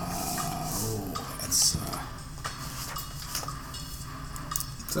 That's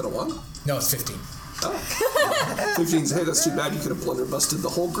Is that a 1? no, it's 15. 15's, hey, that's too bad. You could have blunderbusted the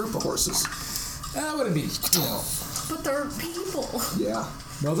whole group of horses. That wouldn't be, But they're people. Yeah.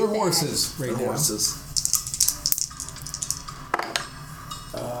 No, they're horses right now. Horses.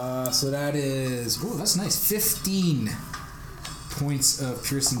 So that is, that's nice. 15 points of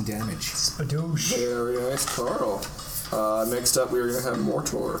piercing damage. Spadoosh. Very nice, Carl. Next up, we're going to have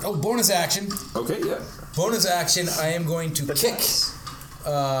Mortor. Oh, bonus action. Okay, yeah. Bonus action, I am going to kick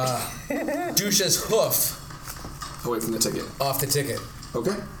Dusha's hoof Away from the ticket. off the ticket.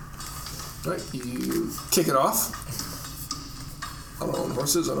 Okay. Right, you kick it off. I don't own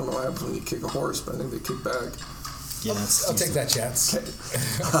horses. I don't know what happens when you kick a horse, but I think they kick back. Yeah, that's I'll take that chance. Okay.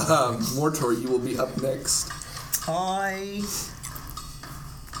 Mortor, you will be up next.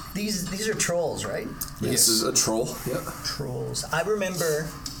 These are trolls, right? This is a troll. Yeah. Trolls. I remember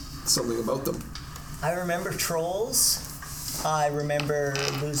Something about them. trolls. I remember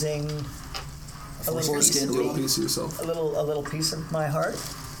losing a little foreskin, piece, Little piece of yourself. a little piece of my heart,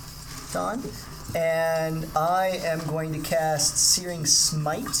 Don. And I am going to cast Searing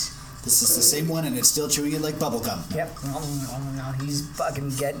Smite. This is the same one, and it's still chewing it like bubblegum. Yep. He's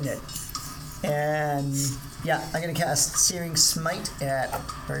fucking getting it. And yeah, I'm gonna cast Searing Smite at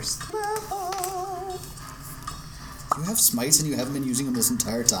first level. You have smites, and you haven't been using them this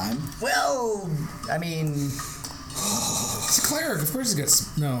entire time. Well, I mean, It's a cleric. Of course it's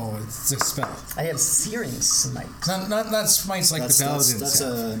got... No, it's a spell. I have Searing Smite. It's not smites like the paladins.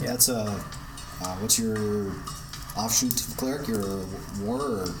 That's a what's your offshoot of cleric? You're a war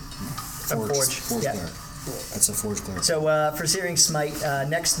or forge. Yeah. cleric. That's a forge cleric. So for Searing Smite,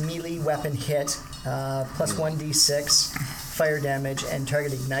 next melee weapon hit, plus 1d6 fire damage, and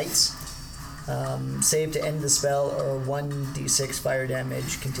target ignites. Save to end the spell, or 1d6 fire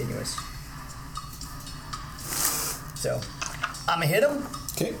damage continuous. So I'm gonna hit him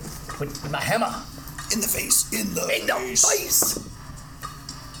Okay. with my hammer. In the face. In the face.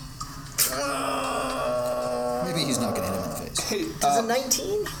 Maybe he's not gonna hit him in the face. Hey, Does a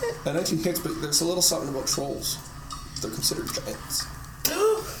 19 hit? a 19 hits, but there's a little something about trolls. They're considered giants.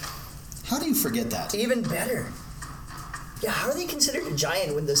 How do you forget that? Even better. Yeah, how are they considered a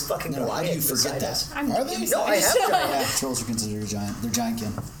giant when this fucking No, how Goliath do you forget beside that? us? Are they? No, I have giant. Yeah, trolls are considered a giant. They're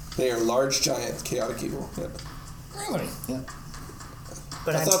giantkin. They are large, giant, chaotic evil. Yeah. Really? Yeah.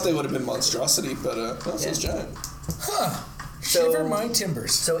 But I I'm, thought they would have been monstrosity, but no, it says giant. Huh. So- Shiver my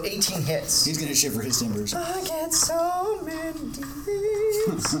timbers. so 18 hits. He's gonna shiver his timbers. I get so many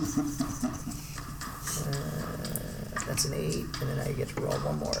leaves. That's an 8, and then I get to roll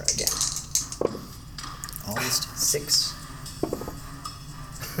one more again. Almost. 6.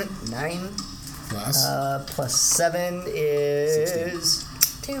 9. Plus. Plus 7 is...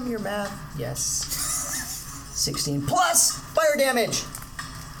 Damn your math. Yes. 16 plus fire damage.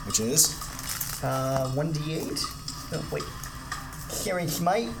 Which is 1d8. Oh, wait. Searing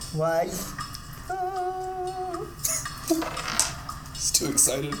Smite was... He's too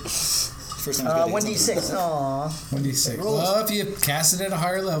excited. first time. he's got 1d6. Aw. 1d6. Well, if you cast it at a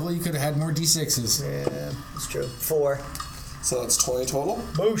higher level, you could have had more d6s. Yeah, it's true. 4. So that's 20 total.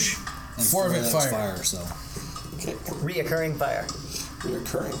 Boosh. And 4 of it that's fire. So Okay. Reoccurring fire.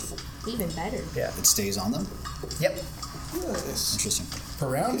 Reoccurring. Even better. Yeah. it stays on them. Yep. Nice. Interesting. Per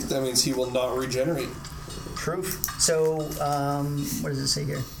round? That means he will not regenerate. Proof. So, what does it say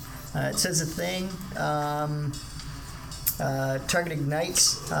here? It says a thing. Target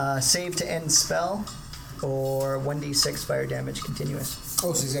ignites. Save to end spell, or 1d6 fire damage continuous.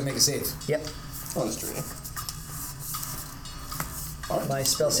 Oh, so he's got to make a save. Yep. Honest reading. My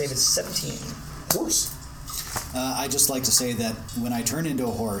spell save is 17. Horse. I just like to say that when I turn into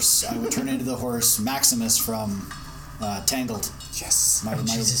a horse, I would turn into the horse Maximus from Tangled. Yes.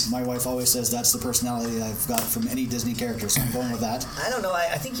 My wife always says that's the personality I've got from any Disney character, so I'm going with that. I don't know.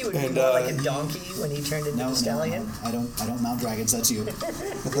 I think you would be And, more like a donkey when he turned into No, the stallion. no, I don't mount dragons. That's you.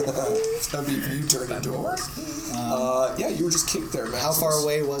 That'd be if you turned into a horse. Yeah, you were just kicked there, Maximus. How far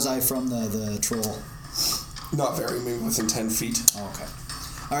away was I from the troll? Not very, maybe within 10 feet. Oh, okay.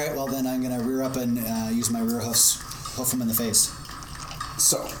 All right. Well, then I'm gonna rear up and use my rear hoofs, hoof him in the face.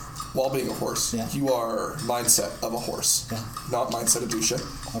 So, while being a horse, Yeah. you are mindset of a horse, Yeah. not mindset of Dusha.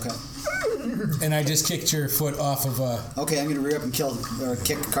 Okay. And I just kicked your foot off of a... Okay. I'm gonna rear up and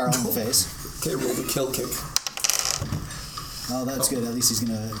kick Carl in the face. Okay, roll the kill kick. Oh, that's good. At least he's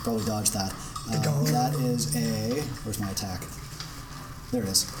gonna probably dodge that. That is a. Where's my attack? There it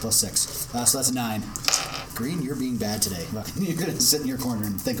is. Plus 6. So that's a 9. Green, you're being bad today. You're gonna sit in your corner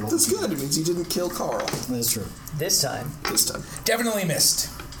and think about That's good. It means you didn't kill Carl That's true. This time. this time. Definitely missed.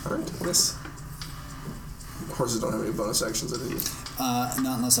 All right, miss. Horses don't have any bonus actions, I think.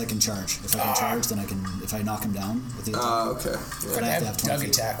 Not unless I can charge. If I can charge, then I can. If I knock him down with the attack. Okay. But I have to have 20 Doug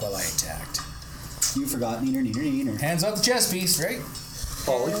feet. attack while I attacked. You forgot. Neener. Hands off the chess piece, right?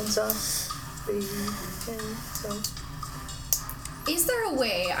 Ollie. Hands up, baby, hands up. Is there a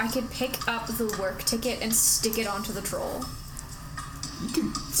way I could pick up the work ticket and stick it onto the troll You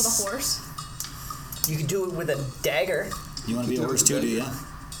can. for the horse? You could do it with a dagger. You want to be a horse too, do you?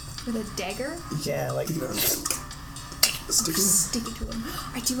 With a dagger? Yeah, like Stick Stick it to him.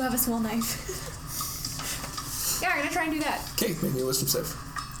 I do have a small knife. Yeah, I'm gonna try and do that. Okay, make me a wisdom save.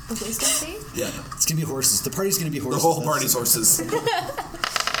 A wisdom save? Yeah. It's gonna be horses. The party's gonna be The horses. whole That's- party's horses.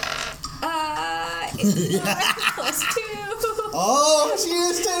 It's not plus 2. Oh, she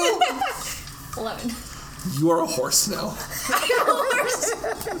is too. 11. You are a horse now. I'm a horse.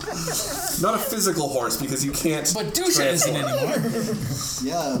 Not a physical horse because you can't. But Dusha isn't anymore.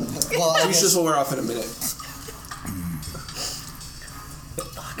 Yeah. Well, I Dusha's guess, will wear off in a minute.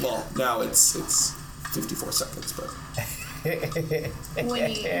 Well, now it's 54 seconds, but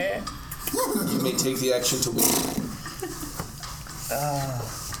Wait. you may take the action to win.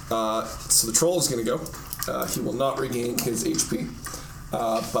 So the troll is going to go. He will not regain his HP,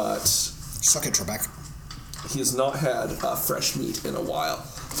 but suck it, Trebek. he has not had fresh meat in a while.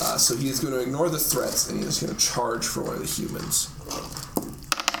 So he is going to ignore the threats and he is going to charge for one of the humans.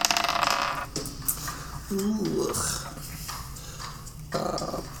 Ooh.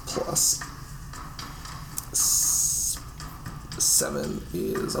 Plus 7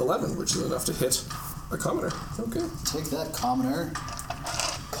 is 11, which is enough to hit a commoner. Okay. Take that, commoner.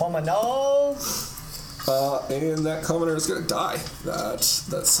 Communal. And that commoner is going to die. That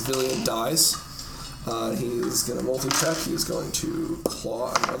civilian dies. He is going to multi-attack. He is going to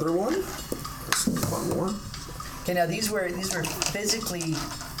claw another one. There's one more. Okay, now these were physically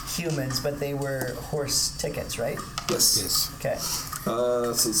humans, but they were horse tickets, right? Yes. Okay.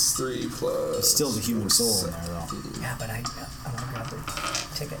 So it's 3 plus. Still the human soul in there, though. Yeah, but I want to grab the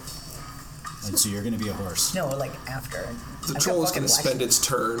ticket. And so you're gonna be a horse. No, like after. The I've troll got is going to fucking spend its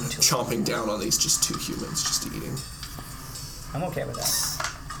turn Two. chomping down on these just 2 humans, just eating. I'm okay with that.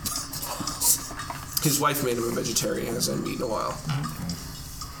 His wife made him a vegetarian, hasn't eaten in a while.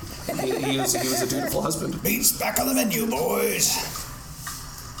 He was a dutiful husband. Meat's back on the menu, boys.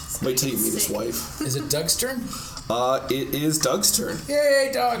 Wait till you meet his wife. Is it Doug's turn? It is Doug's turn. Yay,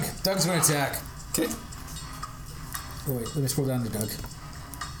 Doug! Doug's gonna attack. Okay. Oh, wait, let me scroll down to Doug.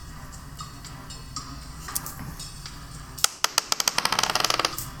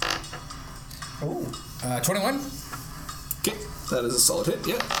 Ooh. 21. Okay. That is a solid hit.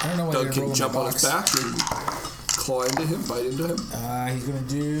 Yeah. I don't know why Doug they're can rolling jump my on his box. back and claw into him, bite into him. He's gonna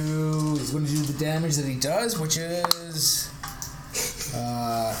do the damage that he does, which is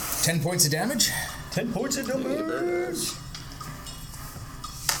 10 points of damage. 10 points of damage.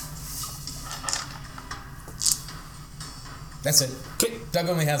 That's it. Okay. Doug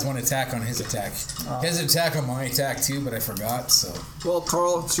only has one attack on his attack. He has an attack on my attack too, but I forgot. So. Well,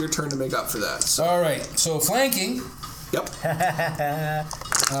 Carl, it's your turn to make up for that. So. All right. So flanking. Yep. You have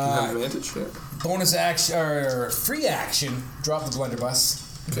advantage. Yeah. Bonus action or free action. Drop the blunderbuss.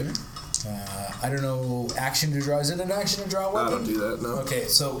 Okay. I don't know. Action to draw. Is it an action to draw a I weapon? don't do that. No. Okay.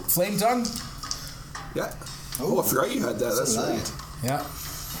 So flame tongue. Yeah. Oh, I forgot you had that. That's So did I. right. Yeah.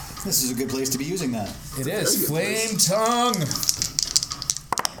 This is a good place to be using that. It Very is good flame place. tongue.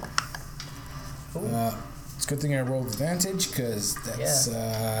 It's a good thing I rolled advantage because that's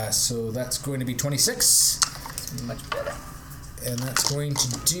so that's going to be 26, Much better. and that's going to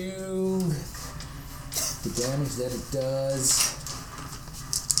do the damage that it does.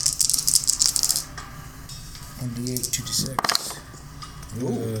 1d8, 2d6.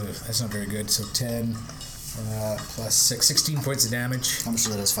 That's not very good. So 10 plus 6, 16 points of damage. How much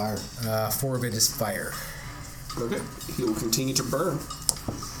of that is fire? 4 of it is fire. Okay. He will continue to burn.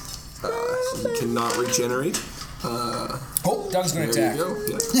 He cannot regenerate. Oh, Doug's going to There attack. you go.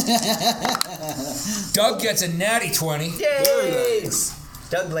 Yeah. Doug gets a natty 20. Yay! Very nice.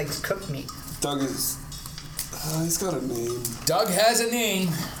 Doug likes cooked meat. Doug is. He's got a name. Doug has a name.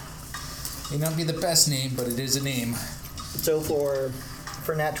 May not be the best name, but it is a name. So for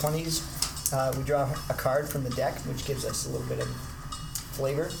nat 20s, we draw a card from the deck, which gives us a little bit of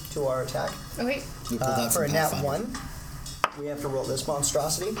flavor to our attack. Okay. We pulled that For a from nat Pathfinder. 1, we have to roll this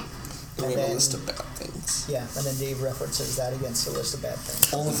monstrosity. We have then- a list of bad things. Yeah, and then Dave references that against the list of bad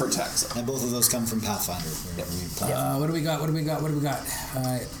things. Only for attacks. And both of those come from Pathfinder. Yep. We play. What do we got?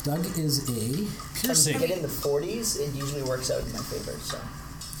 Doug is a If piercing. you get in the 40s, it usually works out in my favor, so.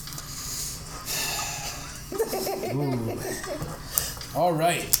 All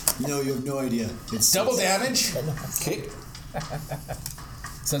right. No, you have no idea. It's Double damage. Okay.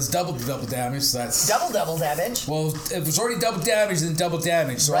 So that's double damage. So that's Double damage. well. If it's already double damage, then double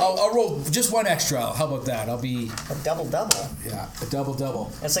damage. So Right. I'll roll just one extra. How about that? I'll be A double. a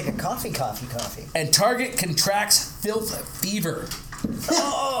double. It's like a coffee. And target contracts filth fever.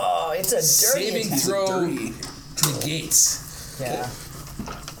 Oh, it's a dirty Saving attack. throw Dirty. negates. Yeah.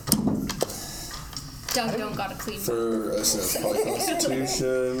 Doug don't got a clean. For us, it's probably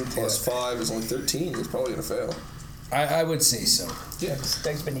Constitution plus 5 is only 13. He's probably gonna fail. I would say so. Yeah.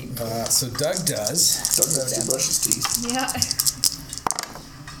 Doug's been eating. So Doug does Doug has to brush his teeth. Yeah.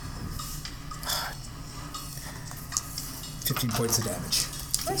 15 points of damage.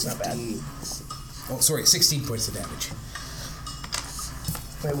 That's not bad. Oh, sorry, 16 points of damage.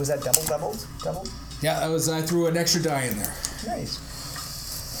 Wait, was that double? Yeah, that was. I threw an extra die in there. Nice.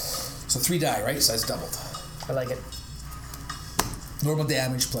 So 3 die, right? So that's doubled. I like it. Normal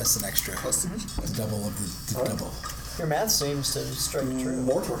damage plus an extra. Plus The double of the double. Your math seems to strike true.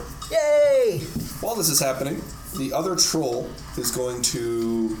 Mortor. Yay! While this is happening, the other troll is going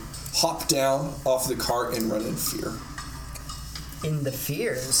to hop down off the cart and run in fear. In the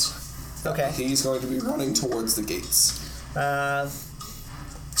fears. Okay. He's going to be running towards the gates.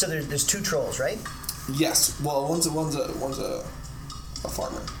 So there's 2 trolls, right? Yes. Well, one's a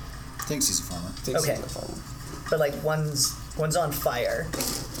farmer. Thinks he's a farmer. Thinks Okay. he's a farmer. But like one's on fire.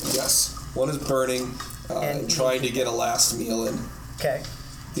 Yes. One is burning and trying to get a last meal in. Okay.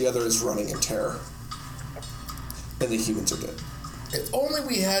 The other is running in terror. And the humans are dead. If only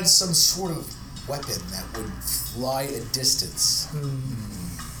we had some sort of weapon that would fly a distance.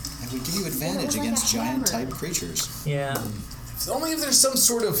 It would give you advantage like against a hammer. giant-type creatures. Yeah. If only if there's some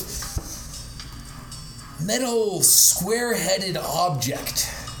sort of metal square-headed object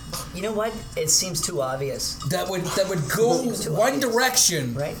You know what? It seems too obvious. that would go Too one obvious.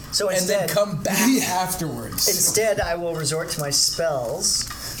 direction, Right. So and then instead, come back afterwards. instead, I will resort to my spells.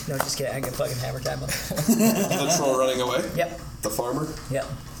 No, just kidding. I get fucking hammer time. The troll running away. Yep. The farmer. Yep.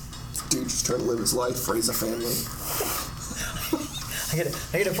 Dude just trying to live his life, raise a family. I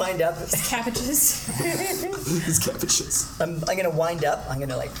gotta wind up. Cabbages. His cabbages. I'm gonna wind up. I'm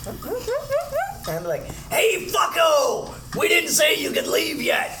gonna like. I'm like, hey, fucko! We didn't say you could leave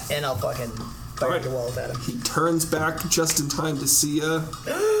yet. And I'll fucking fire Alright. the walls at him. He turns back just in time to see ya.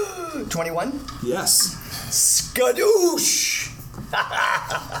 21. Yes. Skadoosh!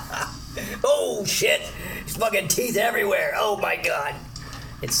 Oh shit! There's fucking teeth everywhere. Oh my god.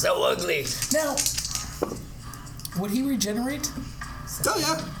 It's so ugly. Now, would he regenerate? Oh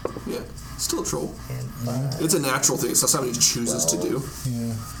yeah. Yeah. Still a troll. And 5, It's a natural thing. It's not something he chooses to do.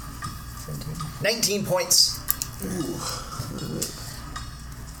 Yeah. 19 points.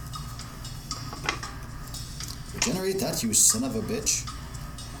 Regenerate that, you son of a bitch.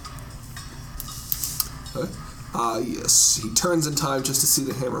 Yes. He turns in time just to see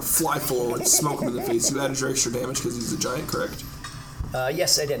the hammer fly forward, smoke him in the face. You added your extra damage because he's a giant, correct?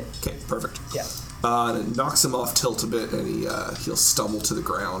 Yes, I did. Okay, perfect. Yeah. And it knocks him off tilt a bit, and he'll stumble to the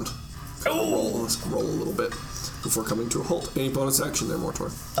ground. Roll a little bit before coming to a halt. Any bonus action there, Mortor?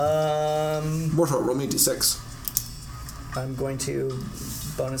 Mortor, roll me a d6. I'm going to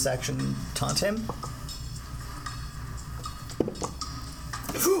bonus action taunt him.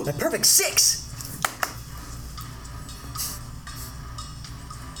 A perfect 6.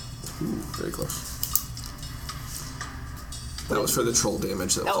 Ooh, very close. That was for the troll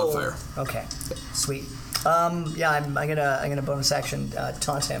damage that was on fire. Okay. Sweet. Yeah, I'm gonna bonus action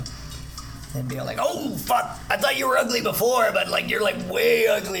taunt him, and be like, "Oh fuck! I thought you were ugly before, but like you're like way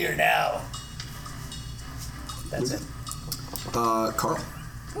uglier now." That's it. Carl.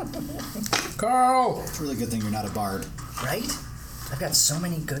 Carl! It's a really good thing you're not a bard. Right? I've got so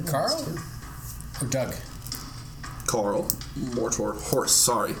many good ones. Carl? Too. Or Doug? Carl. Mortor. Horse.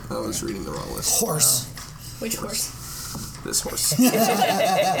 Sorry, I was reading the wrong list. Horse. Which horse? This horse.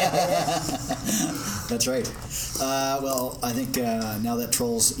 That's right. Well, I think now that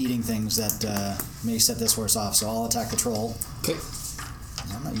Troll's eating things, that may set this horse off, so I'll attack the Troll. Okay.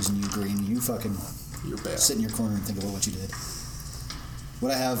 I'm not using you, Green. You fucking You're bad. sit in your corner and think about what you did.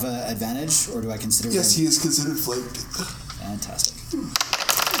 Would I have advantage, or do I consider... Yes, he is considered flanked. Fantastic.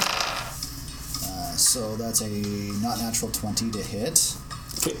 So that's a not natural 20 to hit.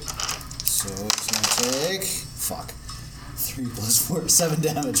 Okay. So it's going to take... Fuck. 3 plus 4, 7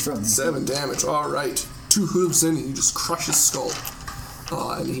 damage from me. 7 damage. All right. 2 hooves in, and you just crush his skull.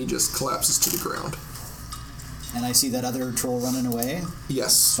 And he just collapses to the ground. And I see that other troll running away.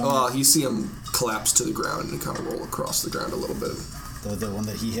 Yes. You see him collapse to the ground and kind of roll across the ground a little bit. The one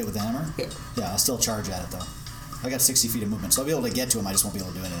that he hit with the hammer? Yeah. Yeah, I'll still charge at it, though. I got 60 feet of movement, so I'll be able to get to him. I just won't be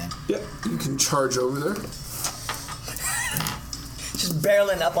able to do anything. Yep. You can charge over there. just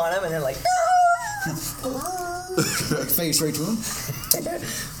barreling up on him, and then like. Face right to him.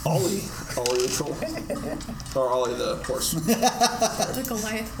 Ollie the troll. Or Ollie the horse. The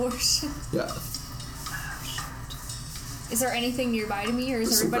Goliath horse. Yeah. Is there anything nearby to me, or is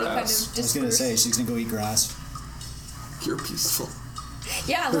There's some everybody kind of grass. dispersed? I was gonna say she's gonna go eat grass. You're peaceful.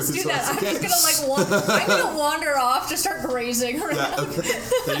 Yeah, let's do So that. I'm it's just gonna I'm gonna wander off to start grazing around. Yeah.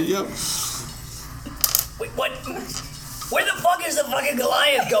 There you go. Wait, what? Where the fuck is the fucking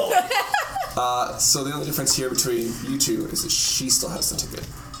Goliath going? So the only difference here between you two is that she still has the ticket.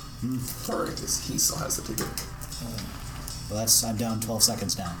 Or is he still has the ticket. Well, I'm down 12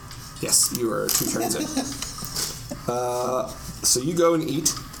 seconds now. Yes, you are 2 turns in. So you go and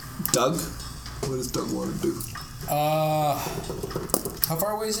eat. Doug, what does Doug want to do? How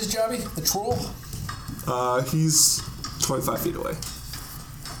far away is this Jobby? The troll? He's 25 feet away.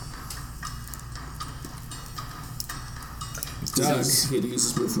 He had to use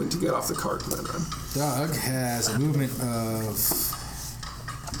his movement to get off the cart and then run. Doug has a movement of...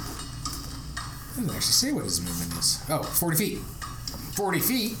 I didn't actually say what his movement is. Oh, 40 feet. 40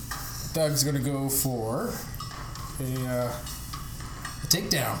 feet. Doug's going to go for a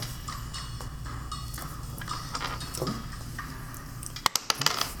takedown.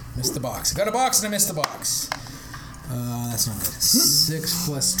 Missed the box. I got a box and I missed the box. That's not good. 6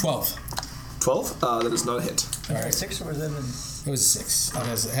 plus 12. 12? That is not a hit. All right. 6 or was it? It was 6.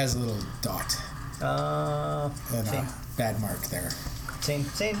 It has a little dot. And a bad mark there. Same.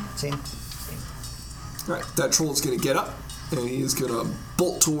 Alright, that troll is going to get up, and he is going to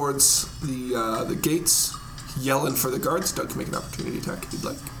bolt towards the gates, yelling for the guards. Doug can make an opportunity attack if you'd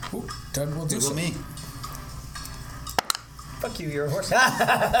like. Ooh, Doug will do so. me. Fuck you, you're a horse.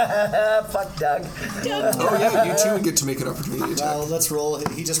 Fuck Doug. Oh yeah, you two would get to make an opportunity attack. Well, let's roll.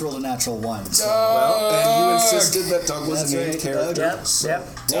 He just rolled a natural 1. So. Well, and you insisted that Doug was That's a named right, character.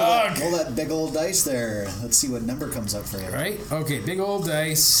 Yep. Roll that big old dice there. Let's see what number comes up for you. Right? Okay, big old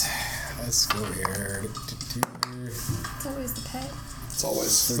dice. Let's go here. It's always the pet. It's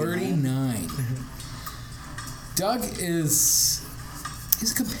always 39. Doug is...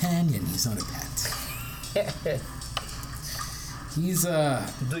 He's a companion. He's not a pet. He's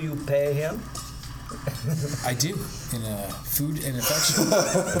Do you pay him? I do, in food and affection.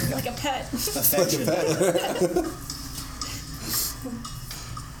 Like a pet. Affection.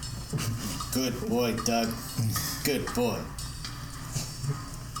 Good boy, Doug. Good boy.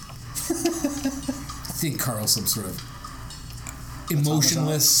 I think Carl's some sort of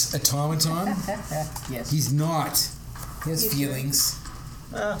emotionless automaton. Yes. He's not. He has feelings.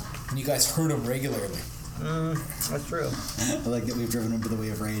 And you guys hurt him regularly. That's true. I like that we've driven him to the way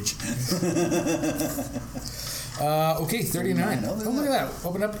of rage. Okay, 39. Oh, look at that.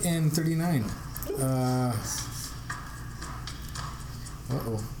 Open up in 39.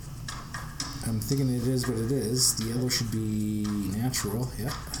 Uh-oh. I'm thinking it is what it is. The yellow should be natural.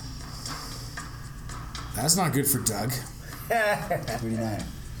 Yeah. That's not good for Doug. 39.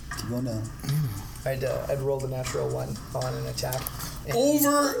 Keep going down. I'd roll the natural 1 on an attack.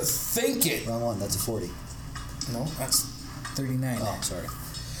 Overthink it. Wrong one. That's a 40. No, that's 39. Oh, sorry.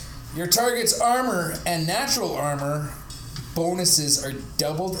 Your target's armor and natural armor bonuses are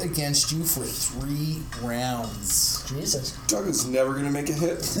doubled against you for 3 rounds. Jesus. Doug is never going to make a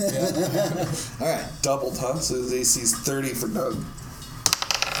hit. All right. Doubled, huh? So his AC's 30 for Doug.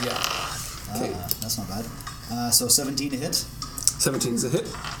 Yeah. Okay. That's not bad. So 17 to hit. 17 is a hit,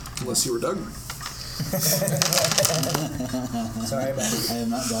 unless you were Doug. Sorry about it. I am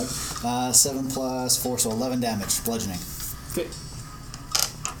not Doug. 7 plus 4, so 11 damage. Bludgeoning. Okay.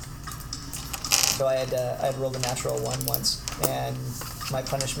 So I had rolled a natural 1 once, and my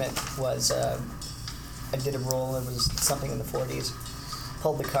punishment was I did a roll. It was something in the 40s.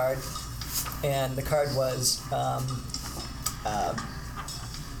 Pulled the card, and the card was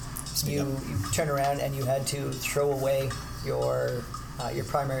you turn around and you had to throw away your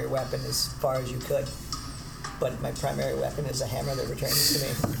primary weapon as far as you could. But my primary weapon is a hammer that returns to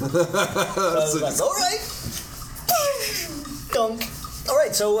me. So I was like, all right. Dunk. All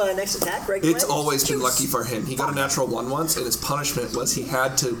right, so next attack, right? It's always been lucky for him. He got a natural 1 once, and his punishment was he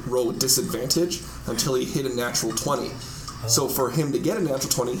had to roll with disadvantage until he hit a natural 20. So for him to get a natural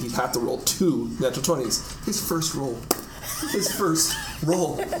 20, he'd have to roll 2 natural 20s. His first roll.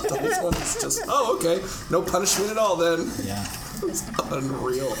 Double 20s. Just, oh, okay. No punishment at all then. Yeah. It's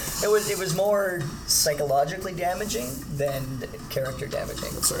unreal. It was more psychologically damaging than character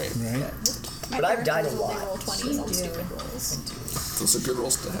damaging. That's right. Right? But I've died a lot. They roll 20s on stupid rolls. Those are good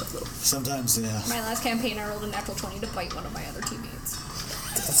rolls to have, though. Sometimes, yeah. My last campaign, I rolled a natural 20 to bite one of my other teammates.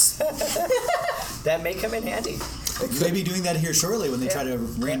 That may come in handy. You may be doing that here shortly when they try to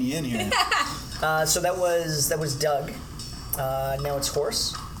rein you in here. So that was Doug. Now it's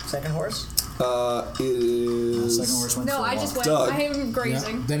horse. Second horse. It is Second horse went No, for a I walk. just went. Doug. I am Yeah.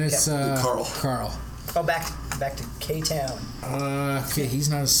 grazing. Then it's Carl. Carl. Oh, back to K-Town. Okay, he's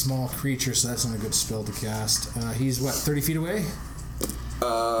not a small creature, so that's not a good spell to cast. He's what, 30 feet away?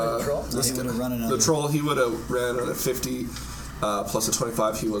 Troll. So he would have run another. The troll, he would have ran at a 50 plus a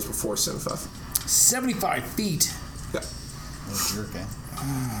 25 he was before 75. 75 feet. Yeah. What a jerk, eh?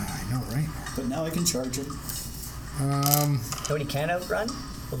 I know, right? But now I can charge him. Know what he can outrun?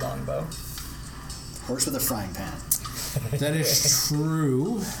 The longbow. Horse with a frying pan. That is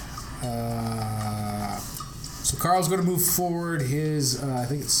true. So Carl's going to move forward his, I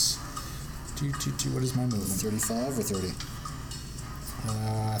think it's, what is my movement? 35 or 30?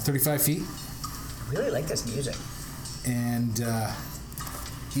 35 feet. I really like this music. And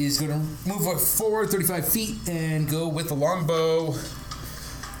he's going to move forward 35 feet and go with the longbow.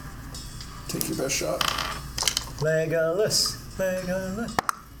 Take your best shot. Legolas.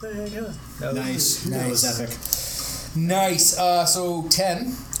 No. Nice. That was epic. Nice. So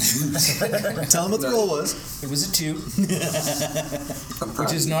 10. Tell him what the roll was. It was a 2, I'm proud.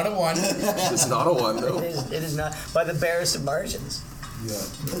 which is not a 1. It's not a 1, though. It is not by the barest of margins.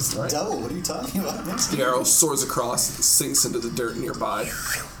 It's double. What are you talking about? The arrow soars across, sinks into the dirt nearby,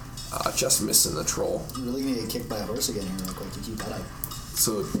 just missing the troll. You're really going to get kicked by a horse again here real quick. You keep that up.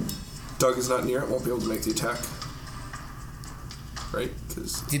 So Doug is not near it, won't be able to make the attack. Right?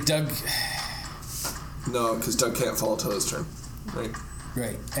 Because Doug can't follow till his turn. Right?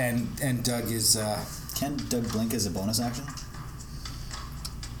 Right. And Doug is... Can Doug blink as a bonus action?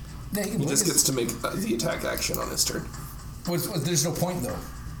 Yeah, He just gets to make the attack action on his turn. There's no point, though.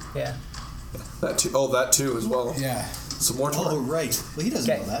 Yeah. That too. Oh, that too as well. Yeah. So more Oh, turn. right. Well, he doesn't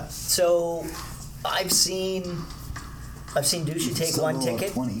Okay. know that. So I've seen Dusha take Still one roll a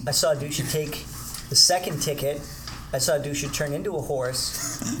ticket. 20. I saw Dusha take the second ticket. I saw Dusha turn into a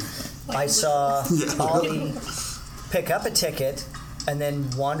horse. I saw Ollie pick up a ticket and then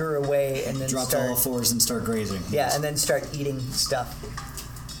wander away and then Drop to start. all fours and start grazing. Yeah, and then start eating stuff.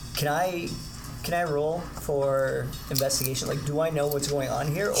 Can I roll for investigation? Like, do I know what's going on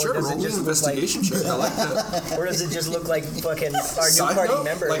here, or Sure, does roll it me just an look like, investigation check. I like that. or does it just look like fucking our new Side party note,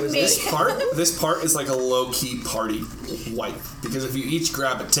 member? like was this part is like a low-key party wipe, because if you each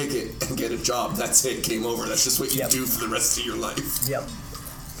grab a ticket and get a job, that's it, game over. That's just what you Yep. do for the rest of your life. Yep.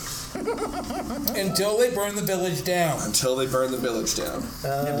 Until they burn the village down. Until they burn the village down.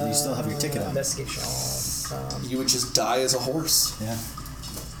 Yeah, but you still have your ticket on. Investigation. You would just die as a horse. Yeah.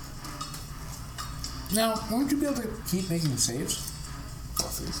 Now, won't you be able to keep making saves?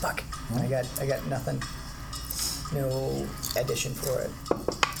 Fuck. I got nothing. No addition for it.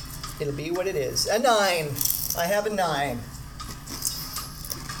 It'll be what it is. A 9. I have a 9.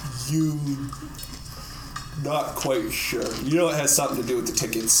 You not quite sure. You know it has something to do with the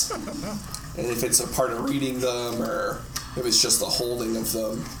tickets. And if it's a part of reading them or if it's just the holding of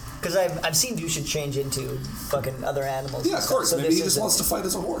them. Because I've seen Dusha change into fucking other animals. Yeah, and of stuff, course. so Maybe this he just isn't- wants to fight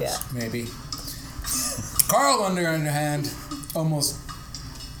as a horse. Yeah. Maybe. Carl, on the other hand, almost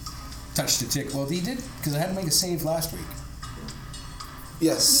touched a tick. Well, he did, because I had to make a save last week.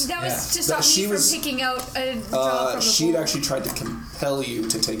 Yes. That was Yeah. to stop She me from was- picking out a job from the She'd pool. actually tried to compel you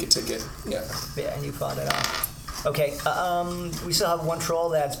to take a ticket. Yeah. Yeah, and you fought it off. Okay, we still have one troll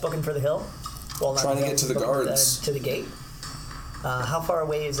that's booking for the hill. Well, not Trying to hill, get to the booking guards. to the gate. How far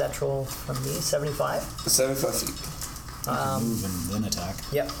away is that troll from me? 75? 75 feet. Move and then attack.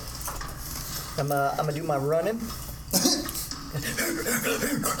 Yep. I'm gonna do my running.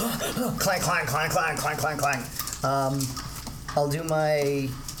 Clang, clang, clang, clang, clang, clang, clang. I'll do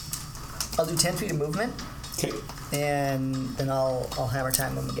 10 feet of movement, Okay. and then I'll hammer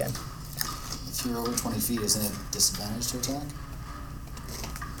time him again. If you're over 20 feet, isn't it disadvantage to attack?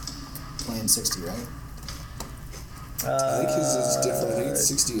 20 and 60, right? I think his is different. I think it's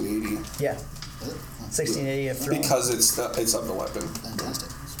 60 and 80. Yeah, Is it? Oh, 16, 80 of throwing. Because it's of the weapon. fantastic.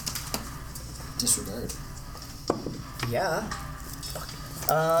 Disregard. Yeah.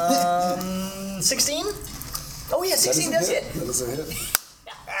 16? Oh yeah, 16 does hit. That doesn't hit.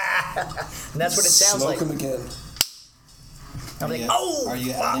 And that's what it sounds Smoke like. him again. I'm like, Are you- oh, Are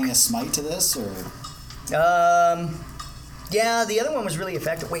you fuck. adding a smite to this, or Yeah, the other one was really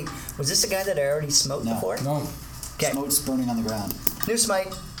effective. Wait, was this the guy that I already smoked No. before? No. Okay, smote's burning on the ground? new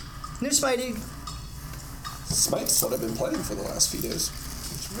smite. New smitey. Smite's what I've been playing for the last few days.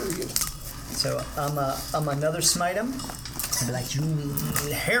 It's very good. So I'm another smite him. I'll be like, you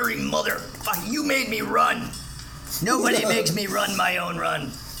Hairy motherfucker, you made me run. Nobody makes me run my own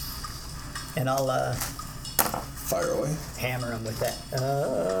run. and I'll Fire away. Hammer him with that.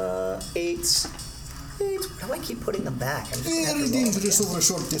 8s. Why do I keep putting them back? I'm just gonna have Very to roll. dangerous over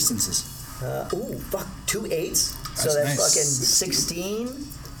short distances. Fuck. 2 8s. So That's that's nice. fucking 16.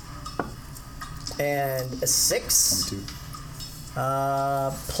 And a 6. 22.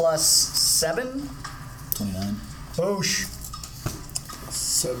 Plus 7. 29. Boosh.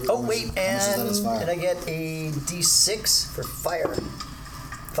 7. Oh, wait, much is that as fire? and I get a d6 for fire.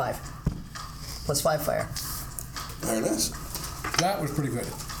 5. Plus 5 fire. Very nice. That was pretty good.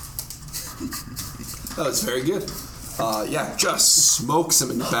 Oh, it's very good. Yeah, just smokes him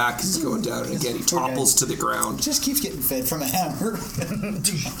in the back as he's going down, and again he topples to the ground. Just keeps getting fed from a hammer.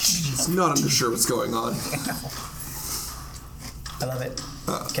 He's not sure what's going on. I love it.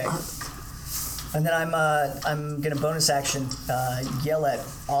 Okay. And then I'm gonna bonus action yell at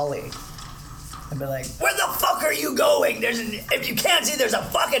Ollie and be like, Where the fuck are you going? If you can't see, there's a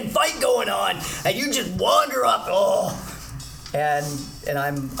fucking fight going on, and you just wander up. Oh, and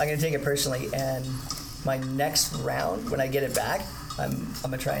I'm gonna take it personally. And my next round, when I get it back, I'm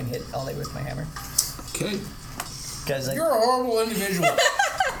gonna try and hit Ollie with my hammer Okay. because You're a horrible individual.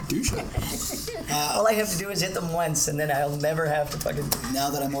 Douche. all I have to do is hit them once, and then I'll never have to fucking. Now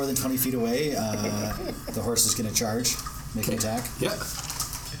that I'm more than 20 feet away, the horse is going to charge, make an attack. Yeah.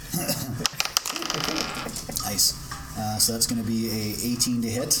 Nice. So that's going to be a 18 to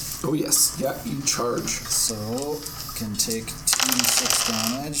hit. Oh yes. Yeah, you charge. So can take 2d6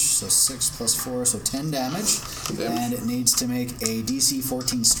 damage. So 6 plus 4, so 10 damage. And it needs to make a DC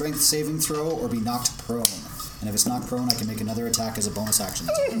 14 strength saving throw or be knocked prone. And if it's knocked prone, I can make another attack as a bonus action.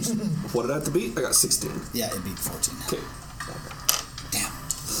 What did I have to beat? I got 16. Yeah, it beat 14. Okay. Damn.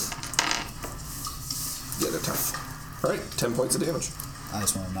 Yeah, they're tough. Alright, 10 points of damage. I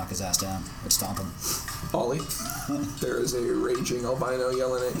just want to knock his ass down. Let's stomp him. Ollie, there is a raging albino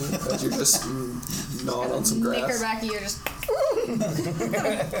yelling at you as you're just gnawing on some grass. Knickerbacky, you're just.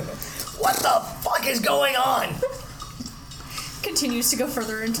 what the fuck is going on? Continues to go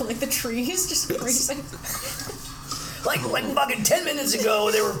further into like the trees, just grazing. Like fucking 10 minutes ago,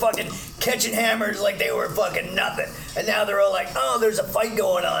 they were fucking catching hammers like they were fucking nothing. And now they're all like, oh, there's a fight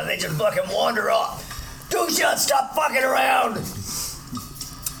going on. And they just fucking wander off. Dusha, stop fucking around.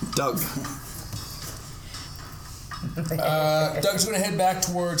 Doug. Doug's going to head back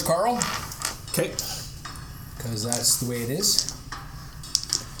towards Carl, Okay. because that's the way it is.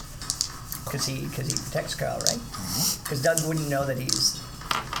 Because he protects Carl, right? Because Doug wouldn't know that he's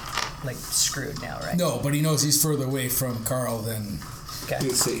like screwed now, right? No, but he knows he's further away from Carl than... Okay.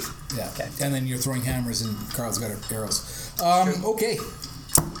 He's safe. Yeah. Okay. And then you're throwing hammers and Carl's got arrows. Okay.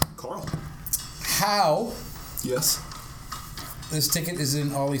 Carl. How Yes. this ticket is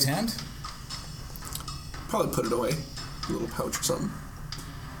in Ollie's hand? Probably put it away. A little pouch or something.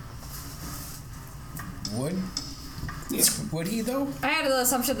 Would? Yeah. Would he, though? I had the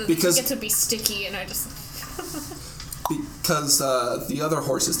assumption that Because- the tickets would be sticky, and I just. Because the other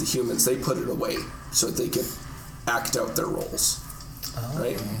horses, the humans, they put it away so that they could act out their roles.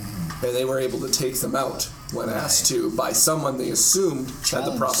 Right? And they were able to take them out when asked to by someone they assumed had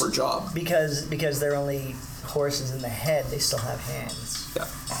the proper job. Because they're only horses in the head, they still have hands. Yeah.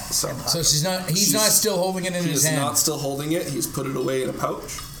 So So he's not still holding it in he his is hand. not still holding it. He's put it away in a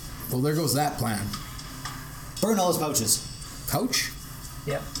pouch. Well, there goes that plan. Burn all his pouches. Pouch?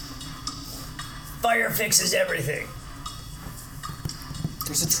 Yep. Fire fixes everything.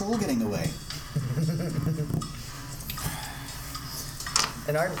 There's a troll getting away.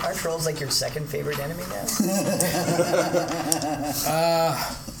 And aren't trolls like your second favorite enemy now?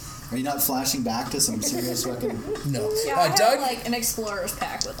 Are you not flashing back to some serious fucking... No. Yeah, I Doug? have like an explorer's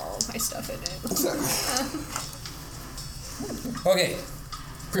pack with all of my stuff in it. Okay.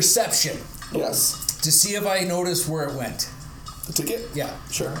 Perception. Yes. To see if I notice where it went. The ticket? Yeah.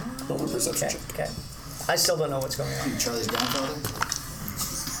 Sure. Roll a perception Okay. check. Okay. I still don't know what's going on. Charlie's grandfather?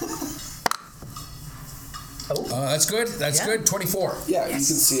 That's good. That's Yeah. good. 24. Yeah, you can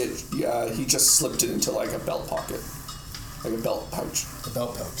see it. Yeah, he just slipped it into like a belt pocket. Like a belt pouch. The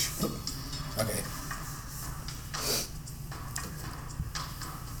belt pouch. Okay.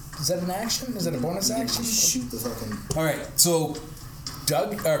 Is that an action? Is that a bonus action? Shoot the fucking... All right. So,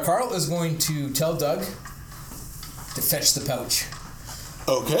 Carl is going to tell Doug to fetch the pouch.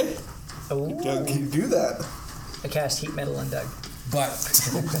 Okay. Oh. Doug, can you do that? I cast heat metal on Doug. But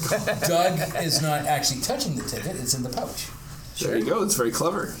Doug is not actually touching the ticket. It's in the pouch. There you go. It's very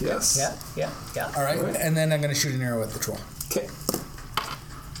clever. Yes. Yeah. All right. And then I'm going to shoot an arrow at the troll. Okay.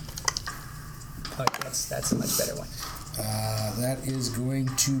 Oh, that's a much better one. That is going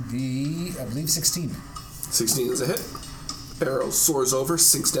to be, I believe, 16. 16 is a hit. Arrow soars over,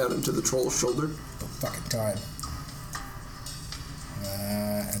 sinks down into the troll's shoulder. Fucking time.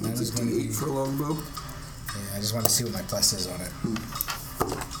 And that It's is a going to be. D8 for a longbow. Yeah, I just want to see what my plus is on it.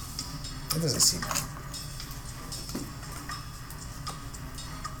 It doesn't seem right.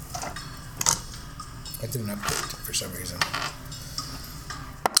 I didn't update for some reason.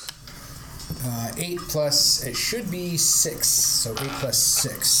 8 plus, it should be 6. So 8 plus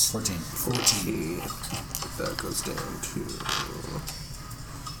 6. 14. 14. That goes down to...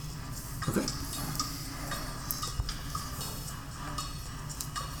 Okay.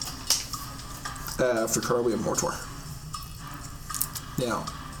 After Carl, we have Mortor. Now,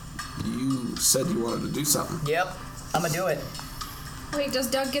 you said you wanted to do something. Yep, I'm gonna do it. Wait, does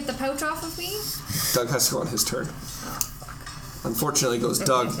Doug get the pouch off of me? Doug has to go on his turn. Unfortunately, it goes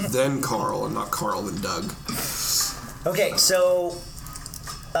Doug, then Carl, and not Carl, then Doug. Okay, so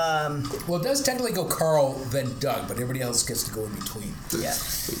Well, it does technically go Carl, then Doug, but everybody else gets to go in between. yeah,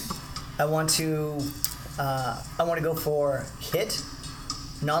 I want to go for hit,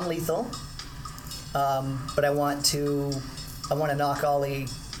 non-lethal, but I want to knock Ollie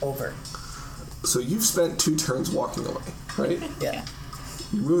over. So you've spent 2 turns walking away, right? Yeah.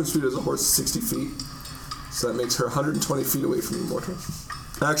 Your movement speed as a horse is 60 feet. So that makes her 120 feet away from you, Mortar.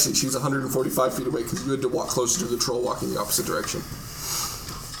 Actually, she's 145 feet away because you had to walk closer to the troll walking the opposite direction.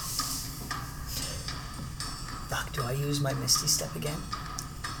 Fuck, do I use my Misty Step again?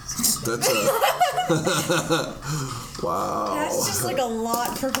 That's a... Wow. That's just like a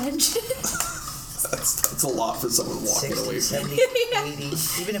lot for vengeance. That's a lot for someone walking 60, away from 70, you.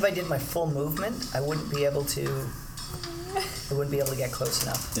 80. Even if I did my full movement, I wouldn't be able to get close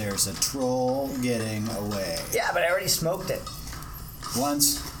enough. There's a troll getting away. Yeah, but I already smoked it.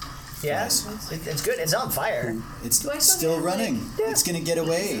 Once. Yeah, Twice. it's good. It's on fire. It's Do I still get running. Yeah. It's gonna get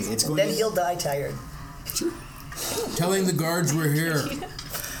away. It's going Then to... he'll die tired. Telling the guards we're here.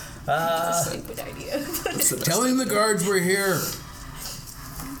 That's a good idea. That's the best. Telling the guards we're here.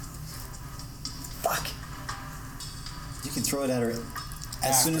 Fuck. You can throw it at her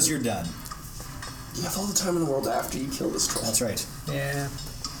as soon as you're done. You have all the time in the world after you kill this troll. That's right. Yeah.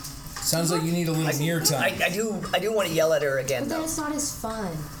 Sounds like you need a little near time. I do want to yell at her again But then though. it's not as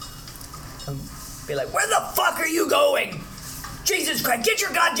fun. Be like, where the fuck are you going? Jesus Christ, get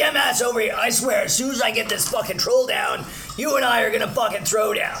your goddamn ass over here. I swear, as soon as I get this fucking troll down, you and I are gonna fucking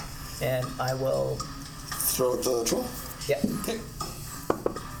throw down. And I will, Throw at the troll. yeah. Okay.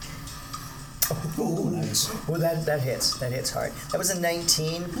 Oh, nice. Well, that hits. That hits hard. That was a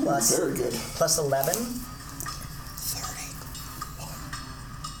 19 plus Very good. plus 11. 30.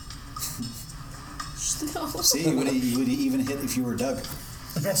 No. See, you would even hit if you were Doug.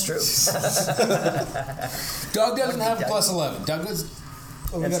 That's true. Doug doesn't have a plus 11. Doug is.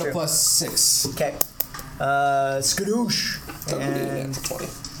 We That's got a true. plus 6. Okay. Skadoosh. Doug would need an And natural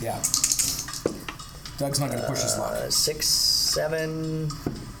 20. Yeah. Doug's not going to push his luck. 6, 7,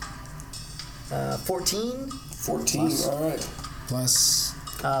 14. 14, Plus. alright. Plus.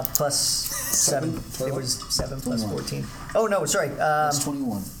 Plus 7. It Total? was 7 plus 21. 14. Oh, no, sorry. That's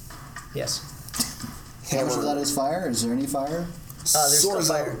 21. Yes. How much of that is fire? Is there any fire? There's still soars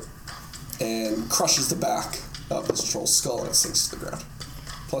fire. out and crushes the back of this troll's skull and it sinks to the ground.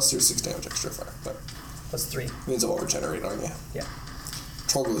 Plus your 6 damage extra fire, but Plus 3. means it will regenerate on you. Yeah.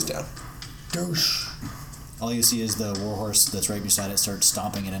 Troll goes down. Douche. All you see is the warhorse that's right beside it start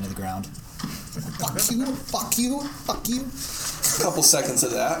stomping it into the ground. Fuck you, fuck you, fuck you. A couple seconds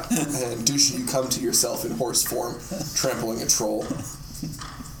of that, and Dusha, you come to yourself in horse form, trampling a troll.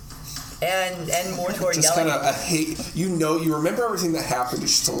 And more toward Just yelling. kind of you remember everything that happened,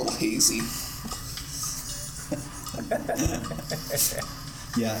 it's just a little hazy.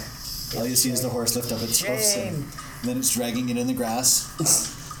 Yeah. All you see is the horse lift up its hoofs and Shame. then it's dragging it in the grass.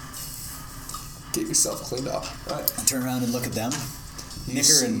 Get yourself cleaned up. Right. I turn around and look at them,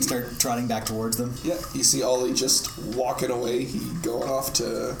 nicker and start trotting back towards them. Yeah, you see Ollie just walking away. He going off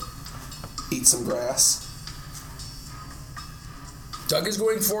to eat some grass. Doug is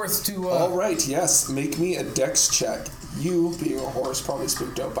going forth to. All right, yes. Make me a dex check. You, being a horse, probably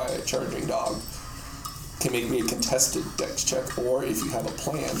spooked out by a charging dog, can make me a contested dex check, or if you have a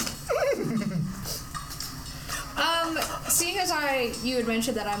plan. Seeing as you had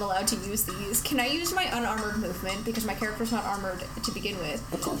mentioned that I'm allowed to use these, can I use my unarmored movement because my character's not armored to begin with?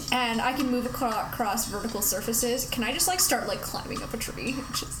 Of course. And I can move across vertical surfaces. Can I just start climbing up a tree?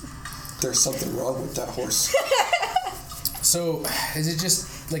 There's something wrong with that horse. So, is it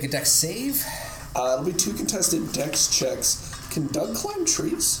just like a dex save? It'll be 2 contested dex checks. Can Doug climb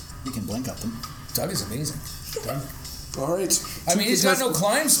trees? You can blink up them. Doug is amazing. Doug. All right. I mean, he's got no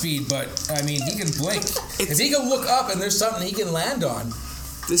climb speed, but I mean, he can blink. If he can look up and there's something he can land on.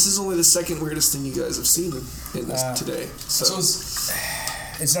 This is only the second weirdest thing you guys have seen in this today. So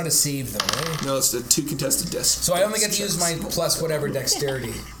It's not a save though, right? No, it's a 2 contested discs. So I only get to use my plus whatever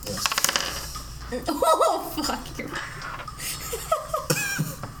dexterity. Oh, fuck.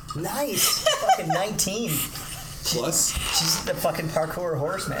 Nice. Fucking 19. Plus? She's the fucking parkour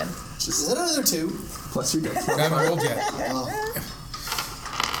horse, man. Is that another 2? Plus your dex. I haven't rolled yet.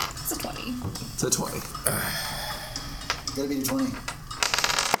 It's a 20. It's a 20. Gotta be a 20.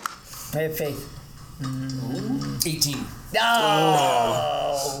 I have faith. 18.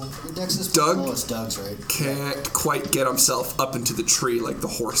 No! Your dex is Doug? Oh, it's Doug's, right? Can't quite get himself up into the tree like the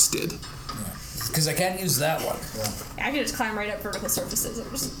horse did. Because I can't use that one. I can just climb right up vertical surfaces and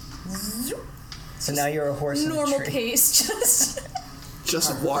just So now you're a horse in a normal tree. pace.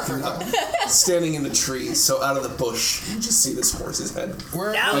 Just walking up, standing in the tree, so out of the bush, you just see this horse's head.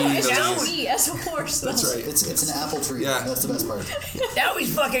 Where? Now, Yeah, he's, yeah, now, yeah. Me as a horse. That's right. It's an apple tree. Yeah. That's the best part. now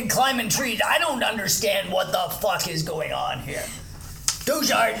he's fucking climbing trees. I don't understand what the fuck is going on here.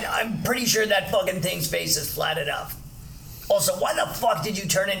 Dushard, I'm pretty sure that fucking thing's face is flat enough. Also, why the fuck did you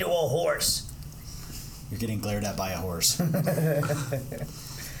turn into a horse? You're getting glared at by a horse.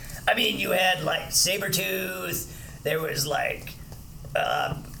 I mean, you had like Sabretooth, there was like,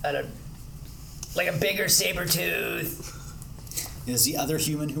 a bigger Sabretooth. Is the other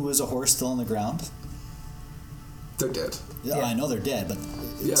human who was a horse still on the ground? They're dead. Yeah, I know they're dead, but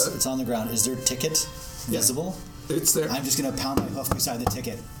it's on the ground. Is their ticket visible? It's there. I'm just gonna pound my hoof beside the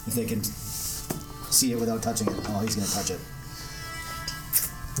ticket if they can see it without touching it. Oh, he's gonna touch it.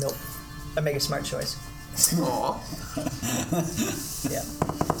 Nope. I make a smart choice. Aw. Yeah.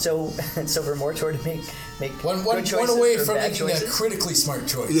 So for Mortor to make One good choices away or from bad making choices. a critically smart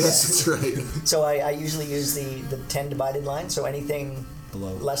choice. Yes, that's right. So I usually use the 10 divided line. So anything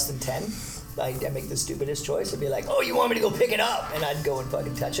Below. less than 10, I make the stupidest choice. I'd be like, oh, you want me to go pick it up? And I'd go and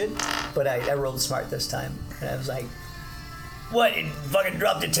fucking touch it. But I rolled smart this time. And I was like, What? You fucking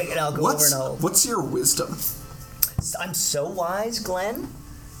dropped the ticket. I'll go over and I'll... What's your wisdom? I'm so wise, Glenn.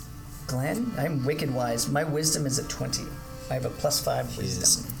 Glenn, I'm wicked wise. My wisdom is at 20. I have a +5 He is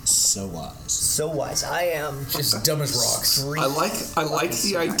wisdom. so wise. So wise. I am Just dumb as rocks. I like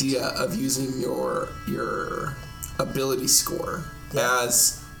the idea of using your ability score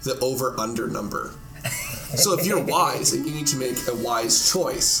as the over-under number. So if you're wise and you need to make a wise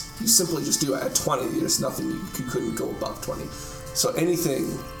choice, you simply just do it at 20. There's nothing you couldn't go above 20. So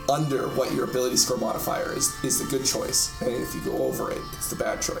anything under what your ability score modifier is the good choice, and if you go over it, it's the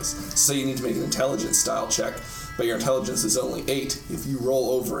bad choice. So you need to make an intelligence style check, but your intelligence is only 8. If you roll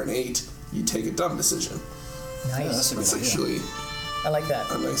over an 8, you take a dumb decision. nice. Yeah, that's a good That's idea. actually I like that.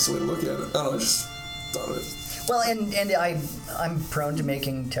 a nice way to look at it. I don't know, I just thought of it. Well, and I'm prone to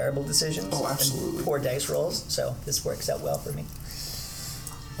making terrible decisions. Oh, absolutely. And poor dice rolls, so this works out well for me.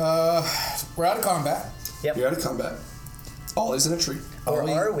 We're out of combat. Yep. You're out of combat. Ollie's in a tree. Or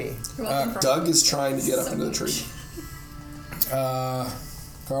are we? You're welcome for Doug is trying to get up into the tree.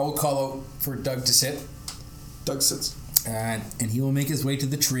 Carl will call out for Doug to sit, Doug sits. and he will make his way to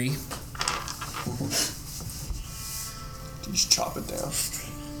the tree. You just chop it down.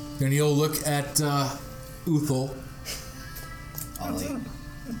 And he'll look at Uthal. Ollie.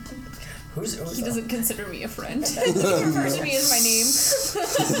 Who's He doesn't consider me a friend. He refers to me as my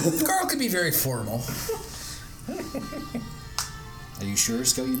name. Carl can be very formal. Are you sure,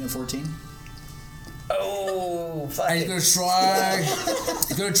 Scout Unit 14? Oh, fuck And it. he's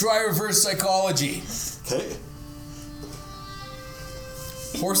gonna try reverse psychology. Okay.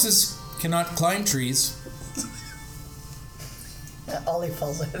 Horses cannot climb trees. Ollie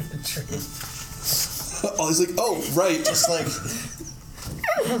falls out of the tree. Ollie's like, oh, right. Just like,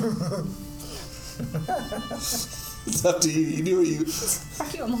 It's up to you. You do what you...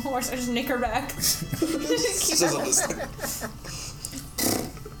 Fuck you, I'm a horse. I just nick her back. Keep Says her- on this thing.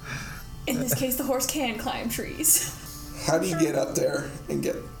 In this case, the horse can climb trees. How do you get up there and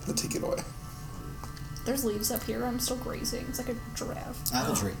get the ticket away? There's leaves up here. I'm still grazing. It's like a giraffe.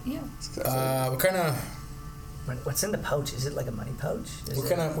 apple tree. Yeah. What kind of What's in the pouch? Is it like a money pouch? what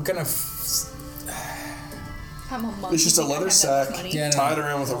kind of I'm a monkey. It's just a think I leather have that sack money. Yeah, no. tied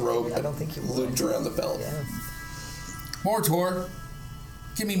around with a rope. I don't think you would. looped around the belt. Yeah. Mortor?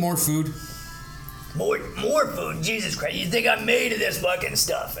 Give me more food. More food? Jesus Christ. You think I'm made of this fucking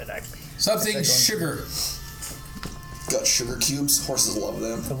stuff? And I... Something sugar. Got sugar cubes. Horses love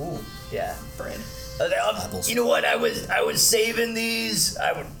them. Ooh, yeah. Bread. Apples. You know what? I was saving these.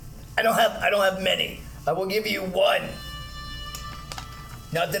 I don't have many. I will give you one.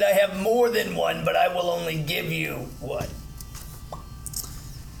 Not that I have more than one, but I will only give you one.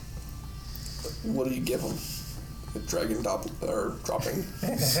 What do you give them? A dragon dropping.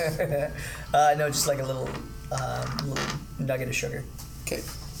 No, just like a little nugget of sugar. Okay.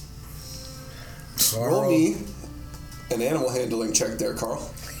 Carl. Roll me an animal handling check there, Carl.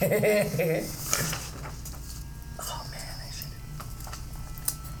 Oh man, I should.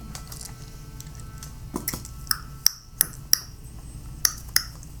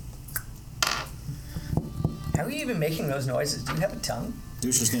 How are you even making those noises? Do you have a tongue?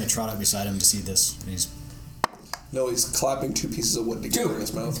 Dusha's gonna trot up beside him to see this. And No, he's clapping 2 pieces of wood together in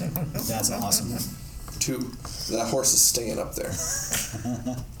his mouth. that's awesome. 2. That horse is staying up there.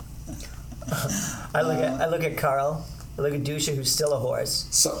 I look at Carl. I look at Dusha, who's still a horse.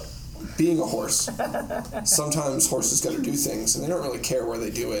 So, being a horse, sometimes horses got to do things, and they don't really care where they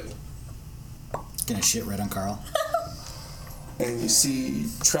do it. Gonna shit right on Carl. And you see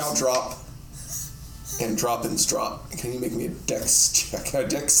Trow drop, and Droppins drop. Can you make me a dex check? A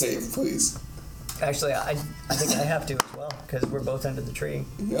dex save, please. Actually, I think I have to as well because we're both under the tree.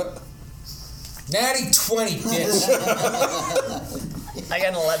 Yep. Natty 20, bitch. I got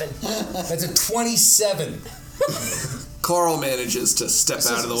an 11. That's a 27. Carl manages to step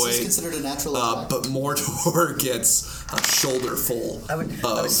out of the This is way, considered a natural attack. but Mordor gets a shoulder full I would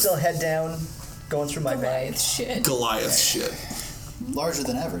still head down, going through my bag. Shit. Goliath shit. Larger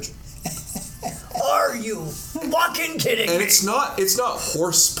than average. Are you fucking kidding And me? it's not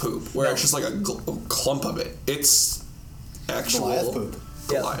horse poop, where it's just like a clump of it. It's actual Goliath poop.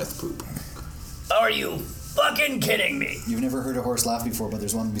 Goliath poop. Are you fucking kidding me? You've never heard a horse laugh before, but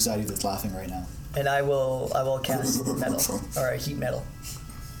there's one beside you that's laughing right now. And I will cast metal or a heat metal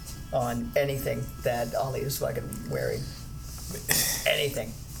on anything that Ollie is fucking wearing.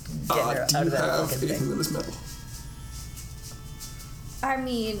 Anything. Get her Do out you of that have fucking anything thing. that is metal? I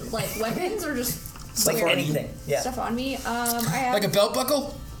mean, like weapons or just Like weird anything. Yeah. stuff on me. I have Like a belt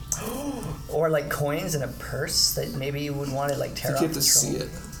buckle? Or like coins in a purse that maybe you would want to like tear You off. have to the see scroll. it.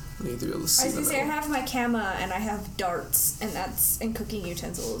 You need to be able to see I was the gonna say I metal. have my kama and I have darts and cooking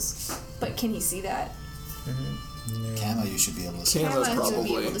utensils. But can he see that? Camo you should be able to see. Camo. Kama's Kama should be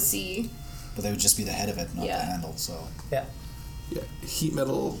probably- able to see. But they would just be the head of it, not Yeah. the handle, so. Yeah. Yeah, heat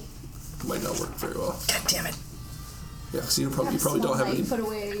metal might not work very well. God damn it. Yeah, because you probably Small don't have light any. put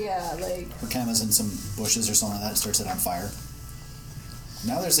away, yeah, like Or Kama's in some bushes or something like that, it starts it on fire.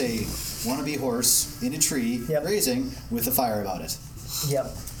 Now there's a wannabe horse in a tree, Yep. grazing, with a fire about it.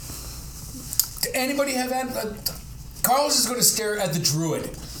 Yep. Anybody have Carlos is going to stare at the druid.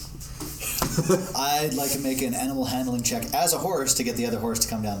 I'd like to make an animal handling check as a horse to get the other horse to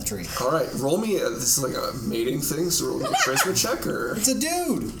come down the tree. All right, roll me. This is like a mating thing, so roll me a charisma check, or It's a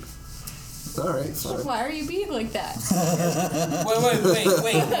dude! all right, fine. why are you being like that?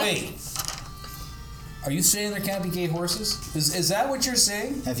 Wait. Are you saying there can't be gay horses? Is that what you're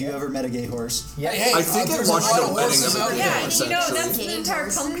saying? Have you ever met a gay horse? Yeah. Hey, I think I there's a watched lot a of wedding horses of a out gay there. Yeah, horse, you know, actually. that's the Gay entire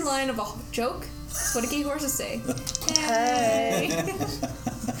horses? punchline of a joke. That's what a gay horses say. Hey.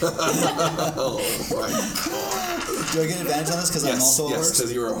 Oh my god. Do I get advantage on this because I'm also a Yes, horse?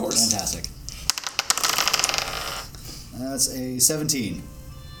 because you were a horse. Fantastic. That's a 17.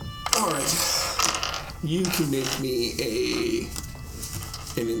 All right, you can make me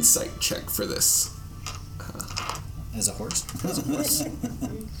an insight check for this. As a horse?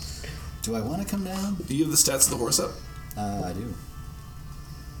 Do I want to come down? Do you have the stats of the horse up? I do.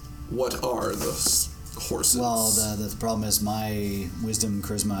 What are the horses? Well, the problem is my wisdom,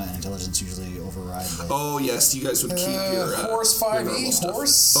 charisma, and intelligence usually override the... Oh yes, you guys would keep your horse your 5e, normal stuff.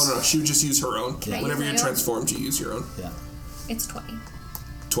 horse? Oh no, she would just use her own. Yeah. Whenever use you're my own? transformed, you use your own. Yeah. It's 20.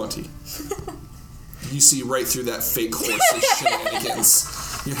 20. You see right through that fake horse's shenanigans.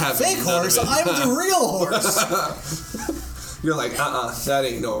 You're having Fake none horse? of it. I'm the real horse! You're like, that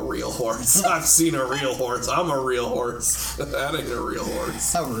ain't no real horse. I've seen a real horse. I'm a real horse. That ain't a real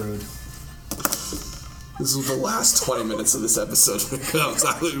horse. How rude. This was the last 20 minutes of this episode when it comes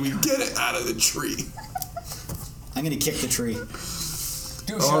out. We get it out of the tree. I'm going to kick the tree.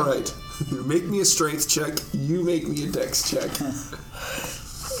 All right. Make me a strength check. You make me a dex check.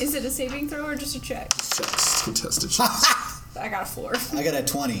 Is it a saving throw or just a check? Checks. Contested checks. I got a 4. I got a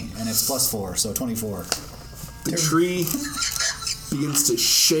 20, and it's plus 4, so 24. The tree begins to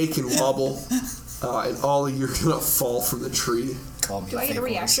shake and wobble. And Ollie, you're going to fall from the tree. Call me Do I get a fake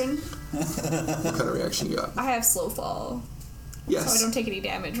reaction? What kind of reaction you got? I have slow fall, Yes. so I don't take any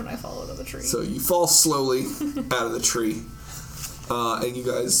damage when I fall out of the tree. So you fall slowly out of the tree. And you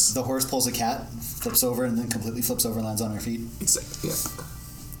guys... The horse pulls a cat, flips over, and then completely flips over and lands on her feet. Exactly, yeah.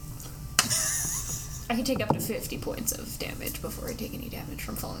 I can take up to 50 points of damage before I take any damage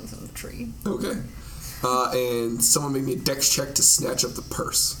from falling from the tree. Okay. And someone make me a dex check to snatch up the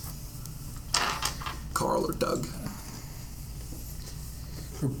purse. Carl or Doug.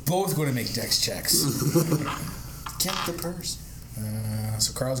 We're both going to make dex checks. Get the purse.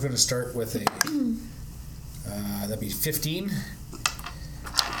 So Carl's going to start with a that'd be 15,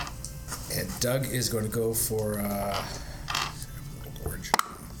 and Doug is going to go for orange.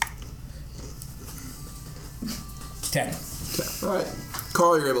 10. All right,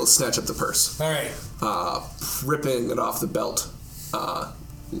 Carl, you're able to snatch up the purse, All right. ripping it off the belt,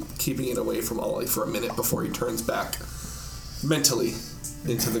 keeping it away from Ollie for a minute before he turns back mentally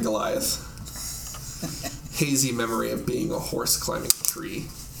into the Goliath. Hazy memory of being a horse climbing a tree.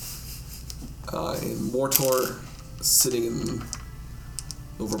 And Mortor sitting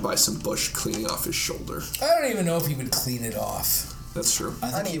over by some bush cleaning off his shoulder. I don't even know if he would clean it off. That's true. I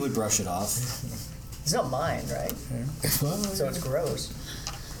think he would brush it off. It's not mine, right? Well, So it's gross.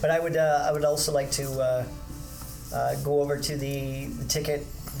 But I would also like to go over to the ticket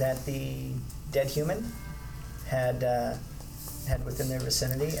that the dead human had within their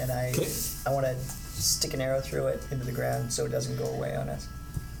vicinity, and I want to stick an arrow through it into the ground so it doesn't go away on us.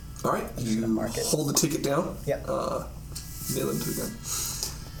 All right, you mark it. hold the ticket down. Yep. Nail it into the gun.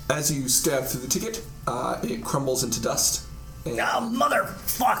 As you stab through the ticket, it crumbles into dust and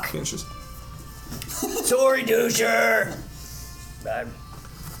Motherfuck! vanishes. Sorry, doucher.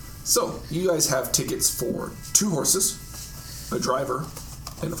 So, you guys have tickets for 2 horses, a driver,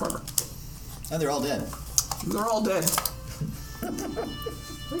 and a farmer. And they're all dead. They're all dead.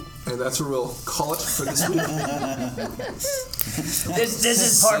 And that's where we'll call it for this week. This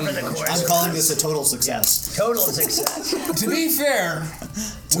is par for the course. I'm calling this a total success. Total success. to be fair,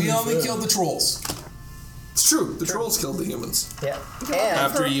 we only killed the trolls. It's true, the trolls killed the humans. Yeah.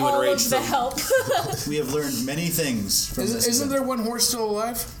 After you all enraged of the them. help. We have learned many things from this. Isn't there one horse still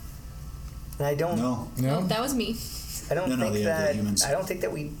alive? And I don't. No. No. That was me. I don't No, think the that. humans. I don't think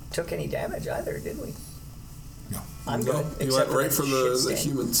that we took any damage either, did we? No. I'm No, good. you except went right for the shit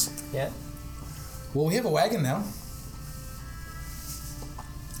stain. humans. Yeah. Well, we have a wagon now.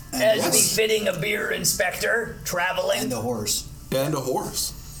 As befitting a beer inspector traveling. And a horse. And a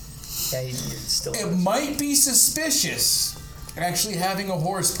horse. Yeah, you're still. It might be suspicious actually having a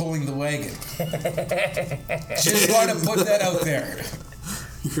horse pulling the wagon. Just want to put that out there.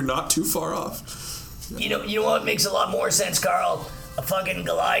 You're not too far off. You know what makes a lot more sense, Carl? A fucking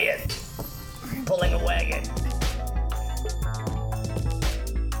Goliath pulling a wagon.